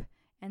triple loop,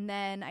 and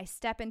then I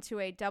step into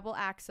a double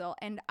axel,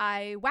 and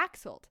I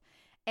waxeled.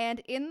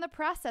 And in the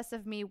process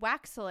of me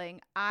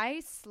waxeling,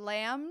 I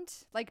slammed,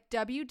 like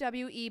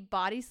WWE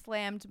body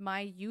slammed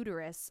my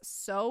uterus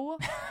so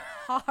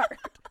hard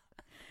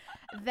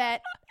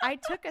that I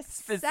took a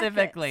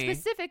specifically,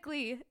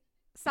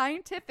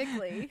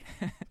 scientifically.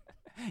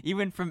 You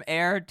went from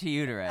air to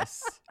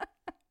uterus.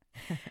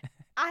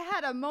 I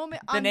had a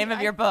moment. The name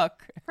of your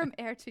book. From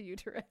air to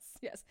uterus,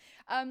 yes.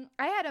 I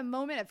had a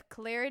moment of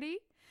clarity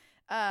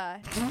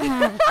on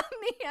the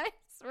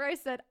ice where I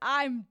said,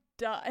 I'm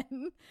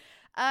done.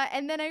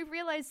 And then I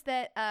realized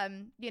that,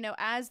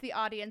 as the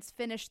audience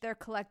finished their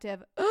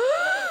collective,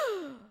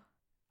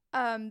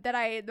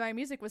 that my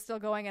music was still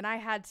going and I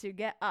had to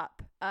get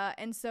up.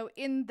 And so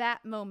in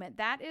that moment,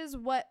 that is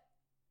what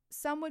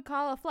some would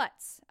call a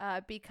flutz,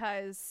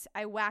 because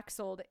I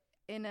waxeled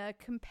in a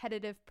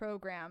competitive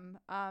program,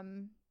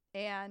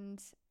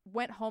 and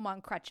went home on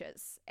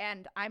crutches.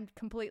 And I'm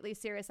completely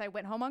serious. I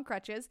went home on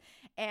crutches,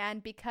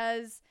 and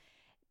because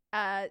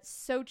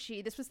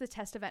Sochi, this was the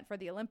test event for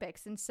the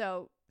Olympics. And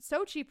so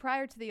Sochi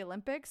prior to the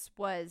Olympics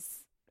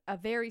was a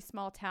very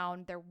small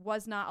town. There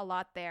was not a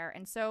lot there.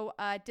 And so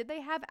did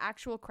they have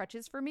actual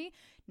crutches for me?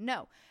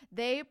 No.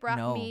 They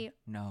brought me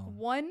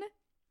one.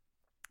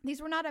 They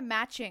were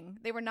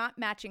not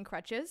matching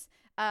crutches.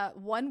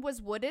 One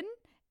was wooden.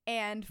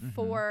 And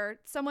for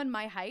someone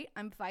my height,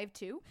 I'm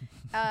 5'2",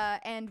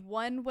 and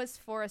one was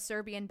for a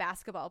Serbian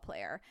basketball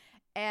player.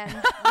 And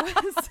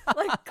was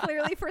like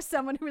clearly for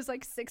someone who was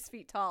like 6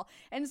 feet tall.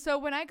 And so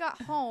when I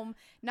got home,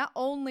 not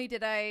only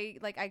did I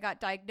got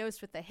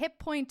diagnosed with a hip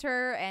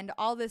pointer and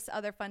all this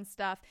other fun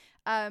stuff,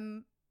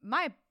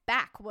 my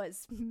back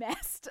was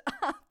messed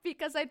up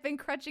because I'd been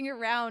crutching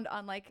around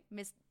on like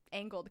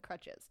misangled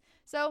crutches.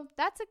 So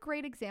that's a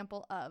great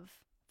example of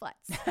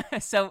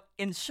flutz. So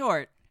in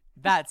short,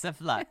 that's a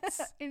flutz.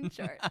 In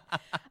short.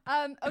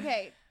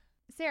 Okay,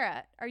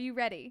 Sarah, are you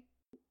ready?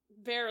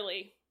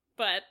 Barely.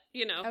 But,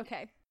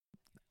 Okay.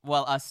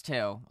 Well, us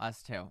too.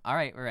 All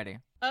right, we're ready.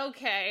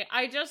 Okay.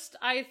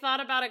 I thought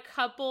about a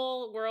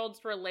couple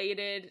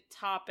worlds-related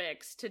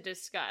topics to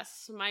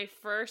discuss. My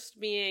first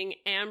being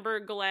Amber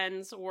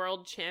Glenn's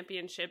World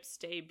Championships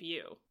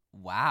debut.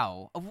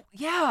 Wow.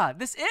 Yeah,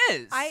 this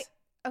is.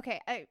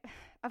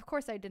 Of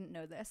course I didn't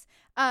know this.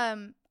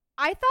 I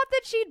thought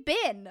that she'd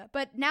been,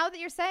 but now that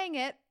you're saying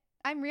it,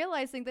 I'm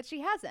realizing that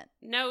she hasn't.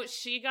 No,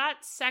 she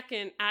got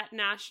second at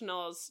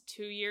Nationals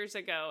 2 years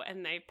ago,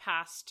 and they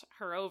passed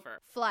her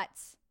over.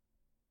 Flutz.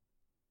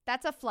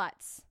 That's a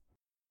flutz.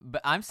 But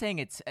I'm saying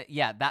it's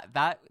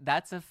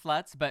that's a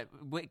flutz. But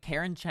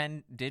Karen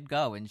Chen did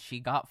go, and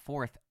she got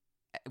fourth,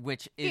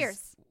 which is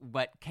fierce.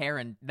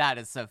 That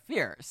is so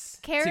fierce.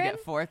 Karen, to get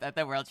fourth at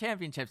the World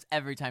Championships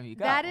every time you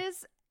go. That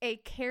is a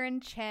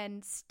Karen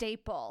Chen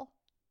staple.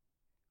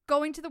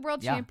 Going to the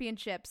World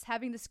Championships,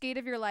 having the skate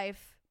of your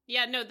life.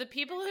 Yeah, no, the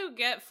people who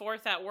get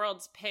fourth at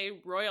Worlds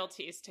pay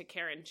royalties to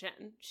Karen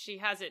Chen. She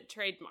has it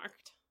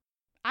trademarked.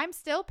 I'm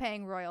still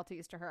paying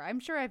royalties to her. I'm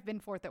sure I've been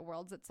fourth at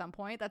Worlds at some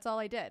point. That's all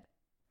I did.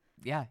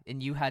 Yeah,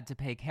 and you had to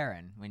pay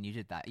Karen when you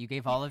did that. You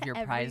gave all of your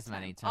prize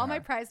money to her. All my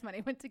prize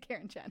money went to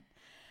Karen Chen.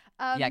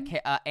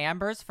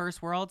 Amber's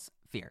first Worlds,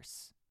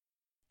 fierce.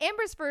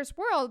 Amber's first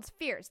Worlds,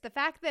 fierce. The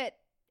fact that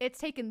it's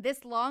taken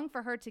this long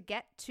for her to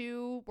get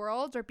to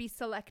Worlds or be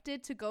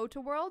selected to go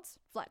to Worlds,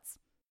 flutz.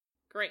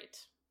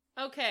 Great.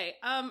 Okay,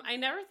 I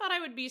never thought I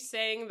would be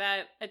saying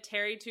that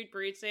Ateri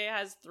Tutberidze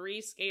has 3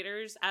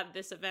 skaters at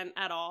this event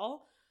at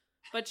all,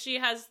 but she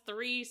has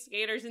 3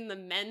 skaters in the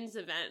men's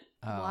event.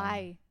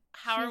 Why?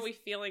 How are we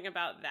feeling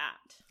about that?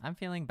 I'm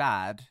feeling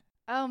bad.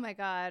 Oh my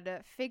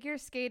god, figure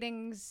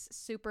skating's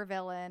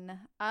supervillain.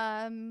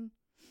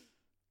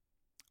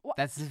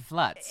 That's a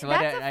flutz. So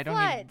That's a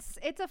flutz.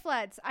 It's a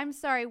flutz. I'm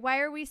sorry. Why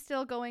are we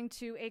still going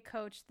to a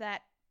coach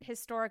that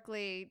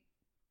historically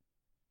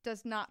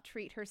does not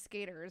treat her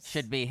skaters?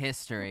 Should be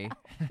history.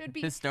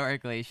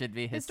 Historically should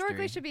be history.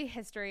 Historically should be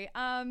history.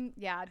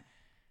 Yeah.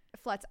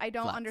 Flutz. I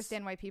don't Flutz.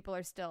 understand why people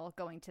are still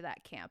going to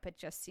that camp. It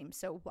just seems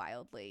so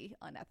wildly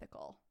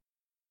unethical.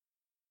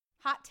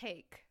 Hot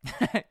take.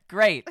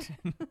 Great.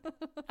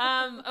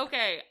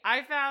 Okay.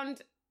 I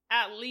found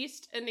at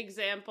least an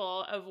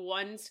example of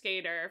one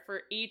skater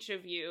for each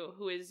of you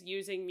who is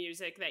using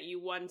music that you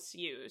once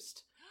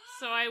used.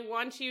 So I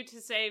want you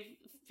to say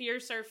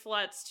fierce or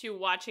flutz to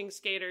watching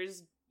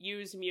skaters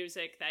use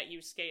music that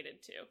you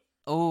skated to.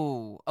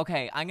 Oh,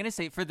 okay. I'm gonna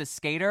say for the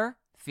skater,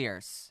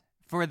 fierce.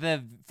 For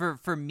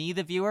me,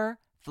 the viewer,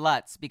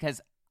 flutz,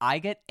 because I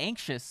get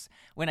anxious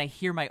when I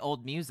hear my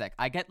old music.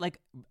 I get like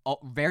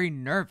very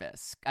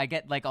nervous. I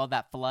get like all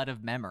that flood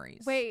of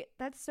memories. Wait,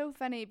 that's so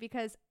funny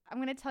because I'm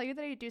going to tell you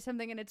that I do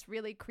something and it's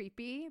really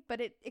creepy,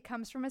 but it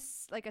comes from a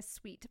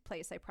sweet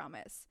place, I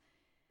promise.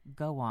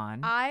 Go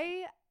on.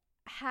 I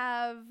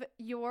have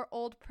your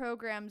old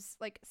programs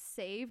like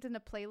saved in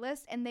a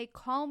playlist, and they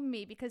calm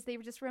me because they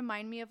just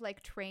remind me of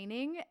like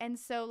training. And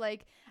so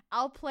like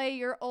I'll play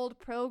your old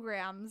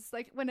programs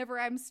like whenever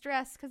I'm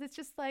stressed because it's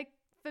just like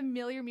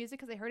familiar music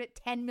because I heard it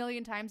 10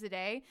 million times a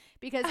day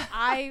because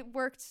I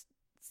worked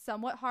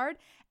somewhat hard.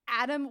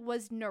 Adam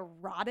was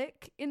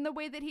neurotic in the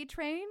way that he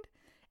trained,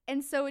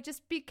 and so it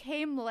just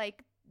became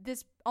like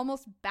this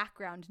almost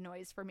background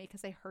noise for me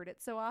because I heard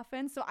it so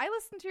often. So I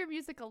listen to your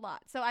music a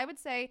lot. So I would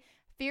say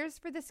Fierce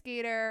for the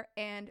skater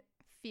and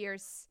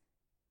Fierce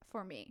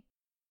for me.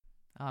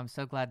 Oh, I'm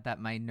so glad that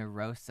my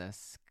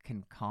neurosis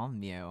can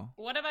calm you.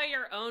 What about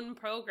your own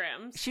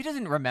programs? She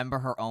doesn't remember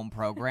her own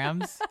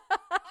programs.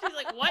 She's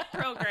like, what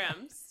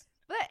programs?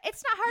 But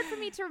it's not hard for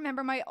me to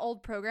remember my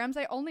old programs.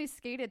 I only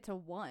skated to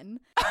one.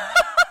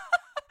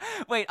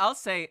 Wait, I'll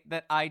say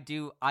that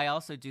I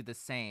also do the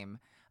same.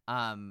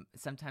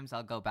 Sometimes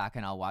I'll go back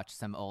and I'll watch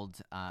some old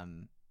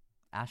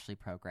Ashley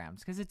programs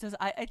because it does.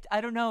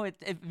 I don't know.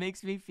 It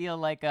makes me feel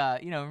like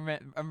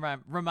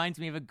reminds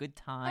me of a good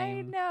time.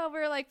 I know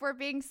we're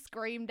being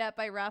screamed at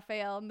by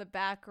Raphael in the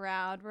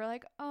background. We're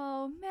like,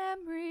 oh,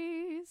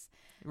 memories.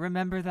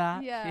 Remember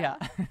that? Yeah.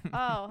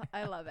 Oh,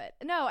 I love it.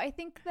 No, I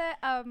think that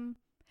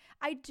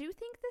I do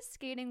think the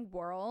skating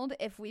world,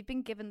 if we've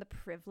been given the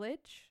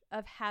privilege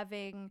of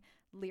having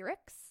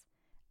lyrics,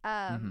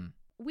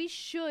 we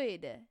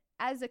should,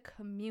 as a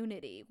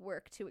community,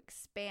 work to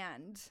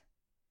expand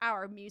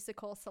our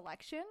musical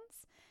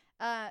selections.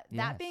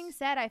 That being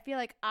said, I feel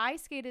like I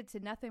skated to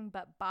nothing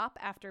but bop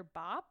after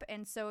bop,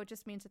 and so it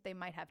just means that they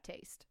might have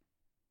taste.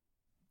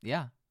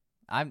 Yeah,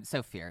 I'm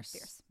so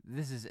fierce.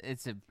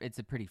 It's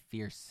a pretty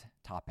fierce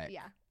topic.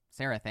 Yeah.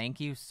 Sarah, thank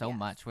you so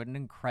much. What an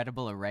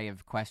incredible array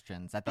of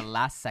questions at the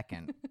last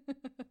second.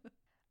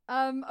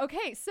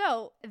 Okay,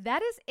 so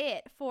that is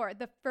it for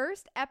the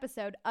first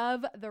episode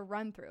of the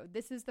run through.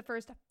 This is the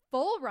first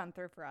full run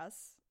through for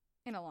us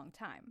in a long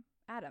time.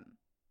 Adam,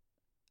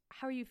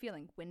 how are you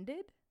feeling?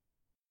 Winded?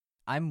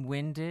 I'm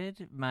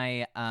winded.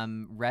 My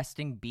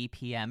resting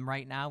BPM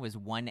right now is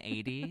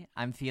 180.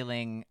 I'm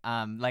feeling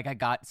like I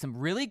got some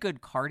really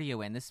good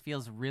cardio in. This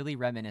feels really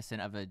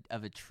reminiscent of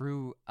a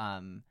true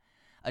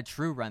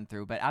run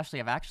through. But Ashley,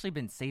 I've actually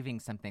been saving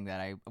something that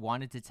I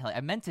wanted to tell you.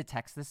 I meant to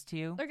text this to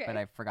you, but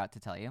I forgot to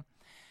tell you.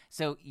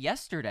 So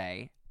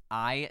yesterday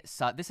I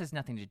saw, this has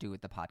nothing to do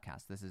with the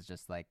podcast. This is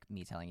just like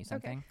me telling you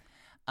something.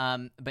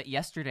 Okay. But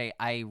yesterday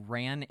I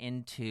ran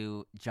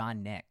into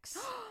John Nix,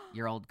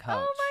 your old coach.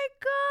 Oh my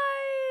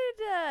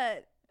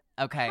God.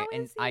 Okay, How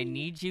and is I he?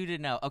 need you to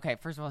know. Okay,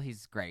 first of all,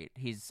 he's great.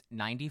 He's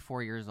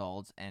 94 years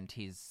old, and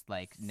he's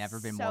like never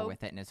been more So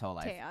with it in his whole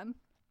life. Tan.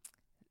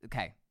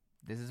 Okay,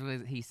 this is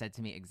what he said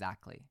to me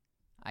exactly.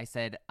 I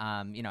said,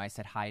 I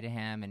said hi to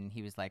him, and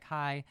he was like,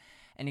 hi.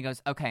 And he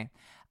goes, okay,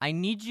 I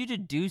need you to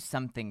do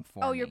something for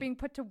me. Oh, you're being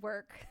put to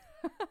work.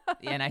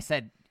 And I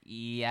said,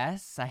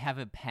 yes, I have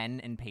a pen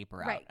and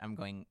paper out. Right. I'm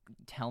going,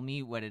 tell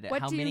me what it is.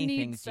 What How do you many need,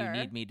 things do you sir?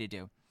 need me to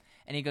do?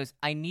 And he goes,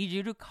 I need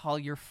you to call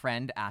your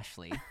friend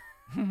Ashley.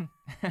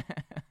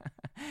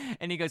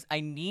 And he goes,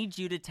 I need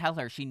you to tell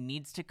her she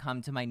needs to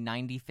come to my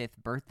 95th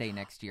birthday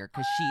next year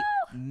because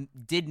she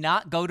did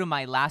not go to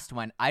my last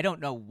one. I don't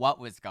know what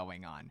was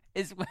going on,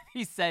 is what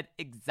he said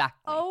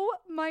exactly. Oh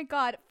my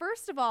God.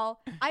 First of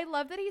all, I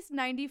love that he's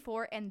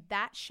 94 and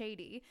that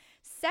shady.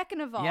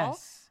 Second of all,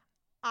 Yes.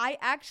 I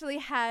actually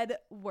had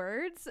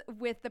words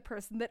with the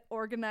person that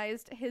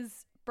organized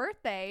his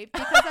birthday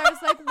because I was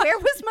like, where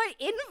was my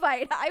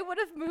invite? I would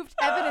have moved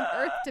heaven and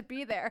earth to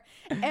be there.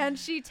 And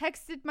she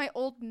texted my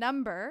old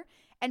number.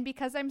 And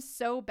because I'm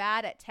so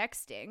bad at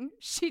texting,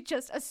 she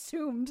just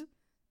assumed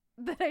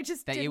that I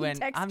just That didn't you went,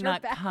 text I'm her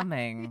not back.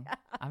 coming. Yeah.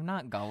 I'm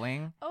not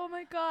going. Oh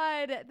my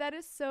God, that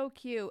is so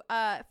cute.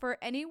 For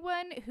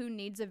anyone who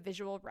needs a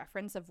visual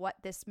reference of what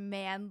this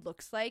man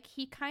looks like,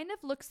 he kind of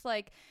looks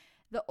like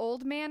the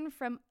old man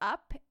from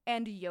Up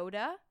and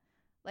Yoda,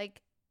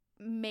 like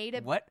made a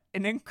What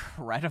an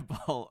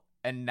incredible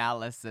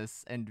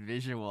analysis and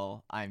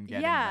visual I'm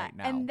getting yeah, right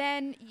now. and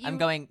then I'm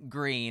going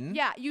green.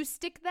 Yeah, you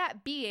stick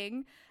that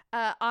being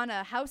on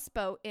a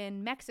houseboat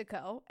in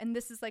Mexico, and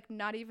this is like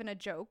not even a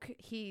joke.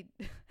 He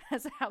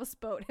has a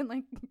houseboat and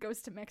like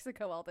goes to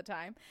Mexico all the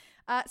time.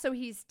 So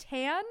he's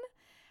tan,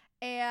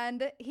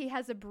 and he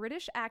has a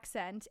British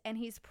accent, and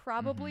he's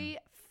probably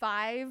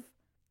 5'3"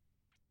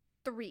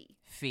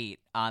 Feet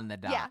on the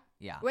dot.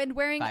 Yeah. when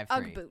wearing 5'3".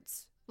 Ugg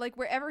boots. Like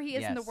wherever he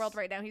is in the Yes. world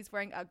right now, he's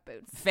wearing Ugg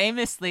boots.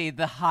 Famously,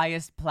 the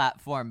highest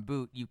platform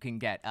boot you can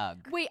get,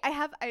 Ugg. Wait,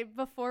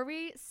 before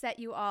we set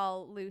you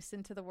all loose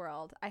into the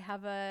world, I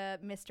have a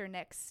Mr.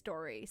 Nix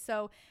story.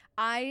 So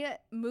I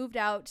moved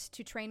out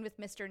to train with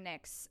Mr.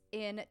 Nix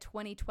in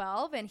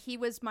 2012, and he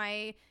was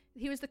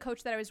the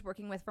coach that I was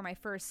working with for my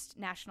first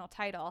national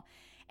title.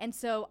 And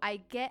so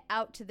I get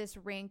out to this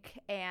rink,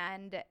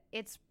 and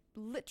it's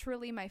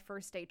literally my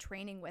first day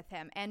training with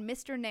him. And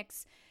Mr.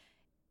 Nix,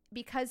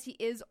 because he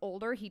is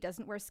older, he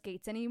doesn't wear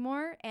skates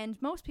anymore. And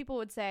most people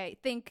would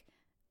think,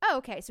 oh,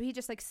 okay, so he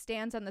just like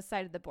stands on the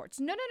side of the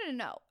boards. No.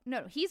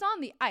 He's on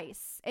the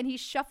ice, and he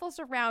shuffles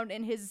around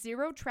in his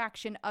zero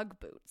traction Ugg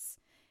boots.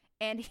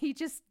 And he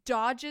just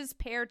dodges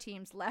pair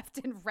teams left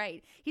and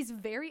right. He's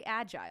very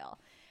agile.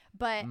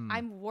 But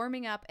I'm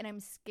warming up and I'm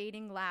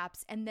skating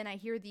laps, and then I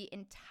hear the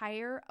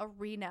entire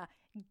arena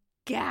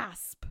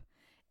gasp.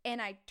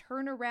 And I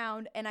turn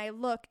around and I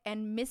look,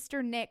 and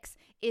Mr. Nix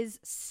is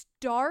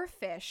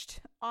starfished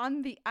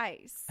on the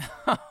ice.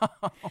 Oh,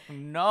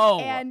 no.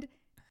 And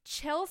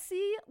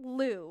Chelsea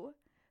Liu,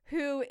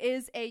 who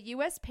is a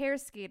U.S. pair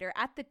skater,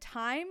 at the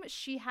time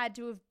she had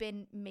to have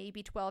been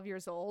maybe 12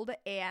 years old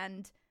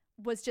and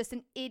was just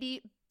an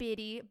itty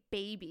bitty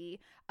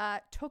baby,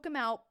 took him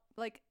out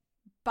like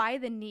by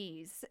the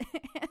knees.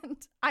 And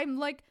I'm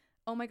like,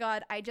 oh my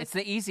God, it's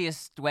the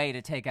easiest way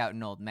to take out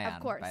an old man, of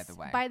course, by the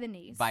way. by the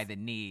knees. By the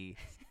knee.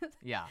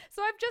 Yeah.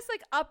 So I've just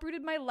like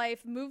uprooted my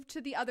life, moved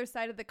to the other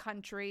side of the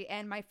country,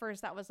 and my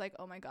first thought was like,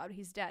 oh my God,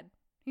 he's dead.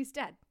 He's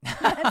dead.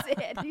 That's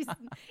it.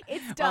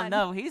 It's done.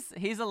 Well, no,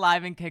 he's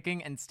alive and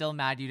kicking, and still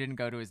mad you didn't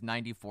go to his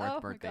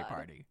 94th birthday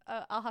party.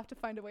 I'll have to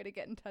find a way to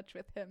get in touch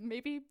with him.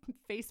 Maybe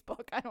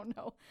Facebook. I don't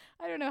know.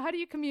 How do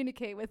you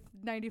communicate with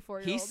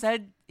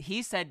 94-year-olds?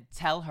 He said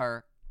tell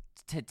her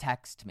to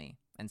text me.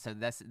 And so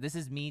this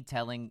is me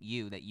telling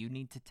you that you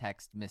need to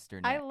text Mr.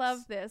 Nix. I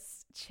love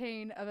this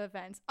chain of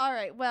events. All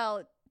right.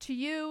 Well, to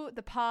you,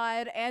 the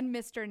pod, and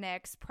Mr.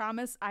 Nix,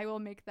 promise I will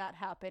make that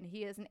happen.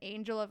 He is an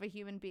angel of a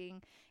human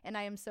being, and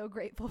I am so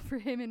grateful for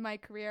him in my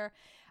career.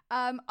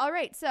 All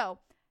right. So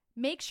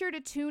make sure to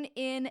tune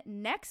in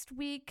next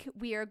week.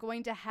 We are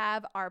going to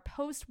have our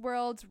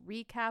post-Worlds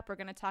recap. We're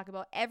going to talk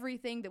about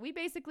everything that we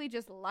basically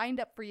just lined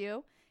up for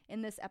you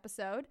in this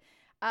episode.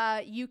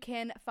 You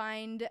can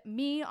find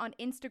me on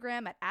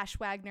Instagram at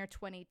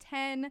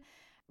ashwagner2010.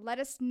 Let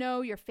us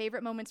know your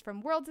favorite moments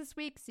from Worlds this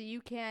week so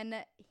you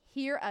can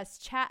hear us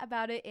chat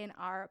about it in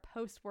our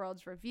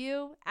post-Worlds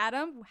review.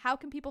 Adam, how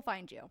can people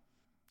find you?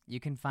 You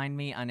can find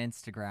me on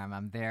Instagram.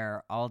 I'm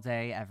there all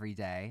day, every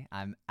day.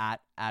 I'm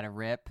at a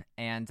rip.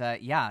 And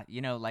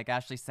like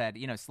Ashley said,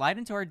 slide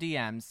into our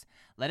DMs.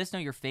 Let us know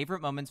your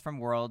favorite moments from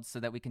Worlds so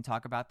that we can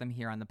talk about them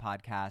here on the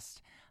podcast.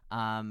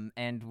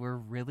 And we're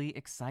really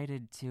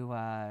excited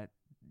to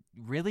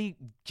really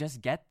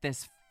just get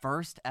this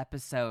first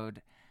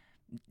episode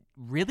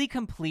really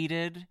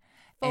completed.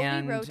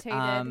 Fully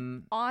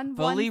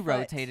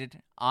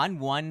rotated on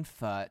one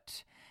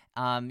foot.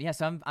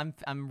 So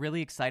I'm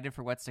really excited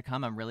for what's to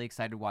come. I'm really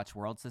excited to watch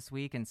Worlds this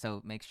week, and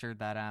so make sure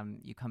that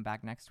you come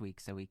back next week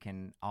so we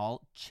can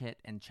all chit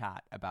and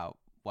chat about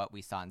what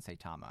we saw in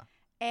Saitama.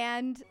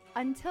 And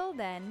until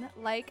then,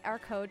 like our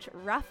coach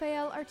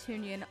Rafael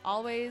Artunian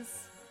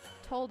always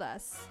told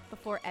us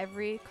before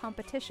every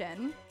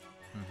competition,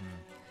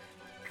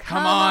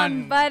 come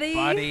on, buddy.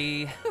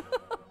 Okay.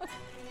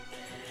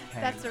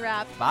 That's a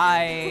wrap.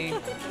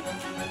 Bye.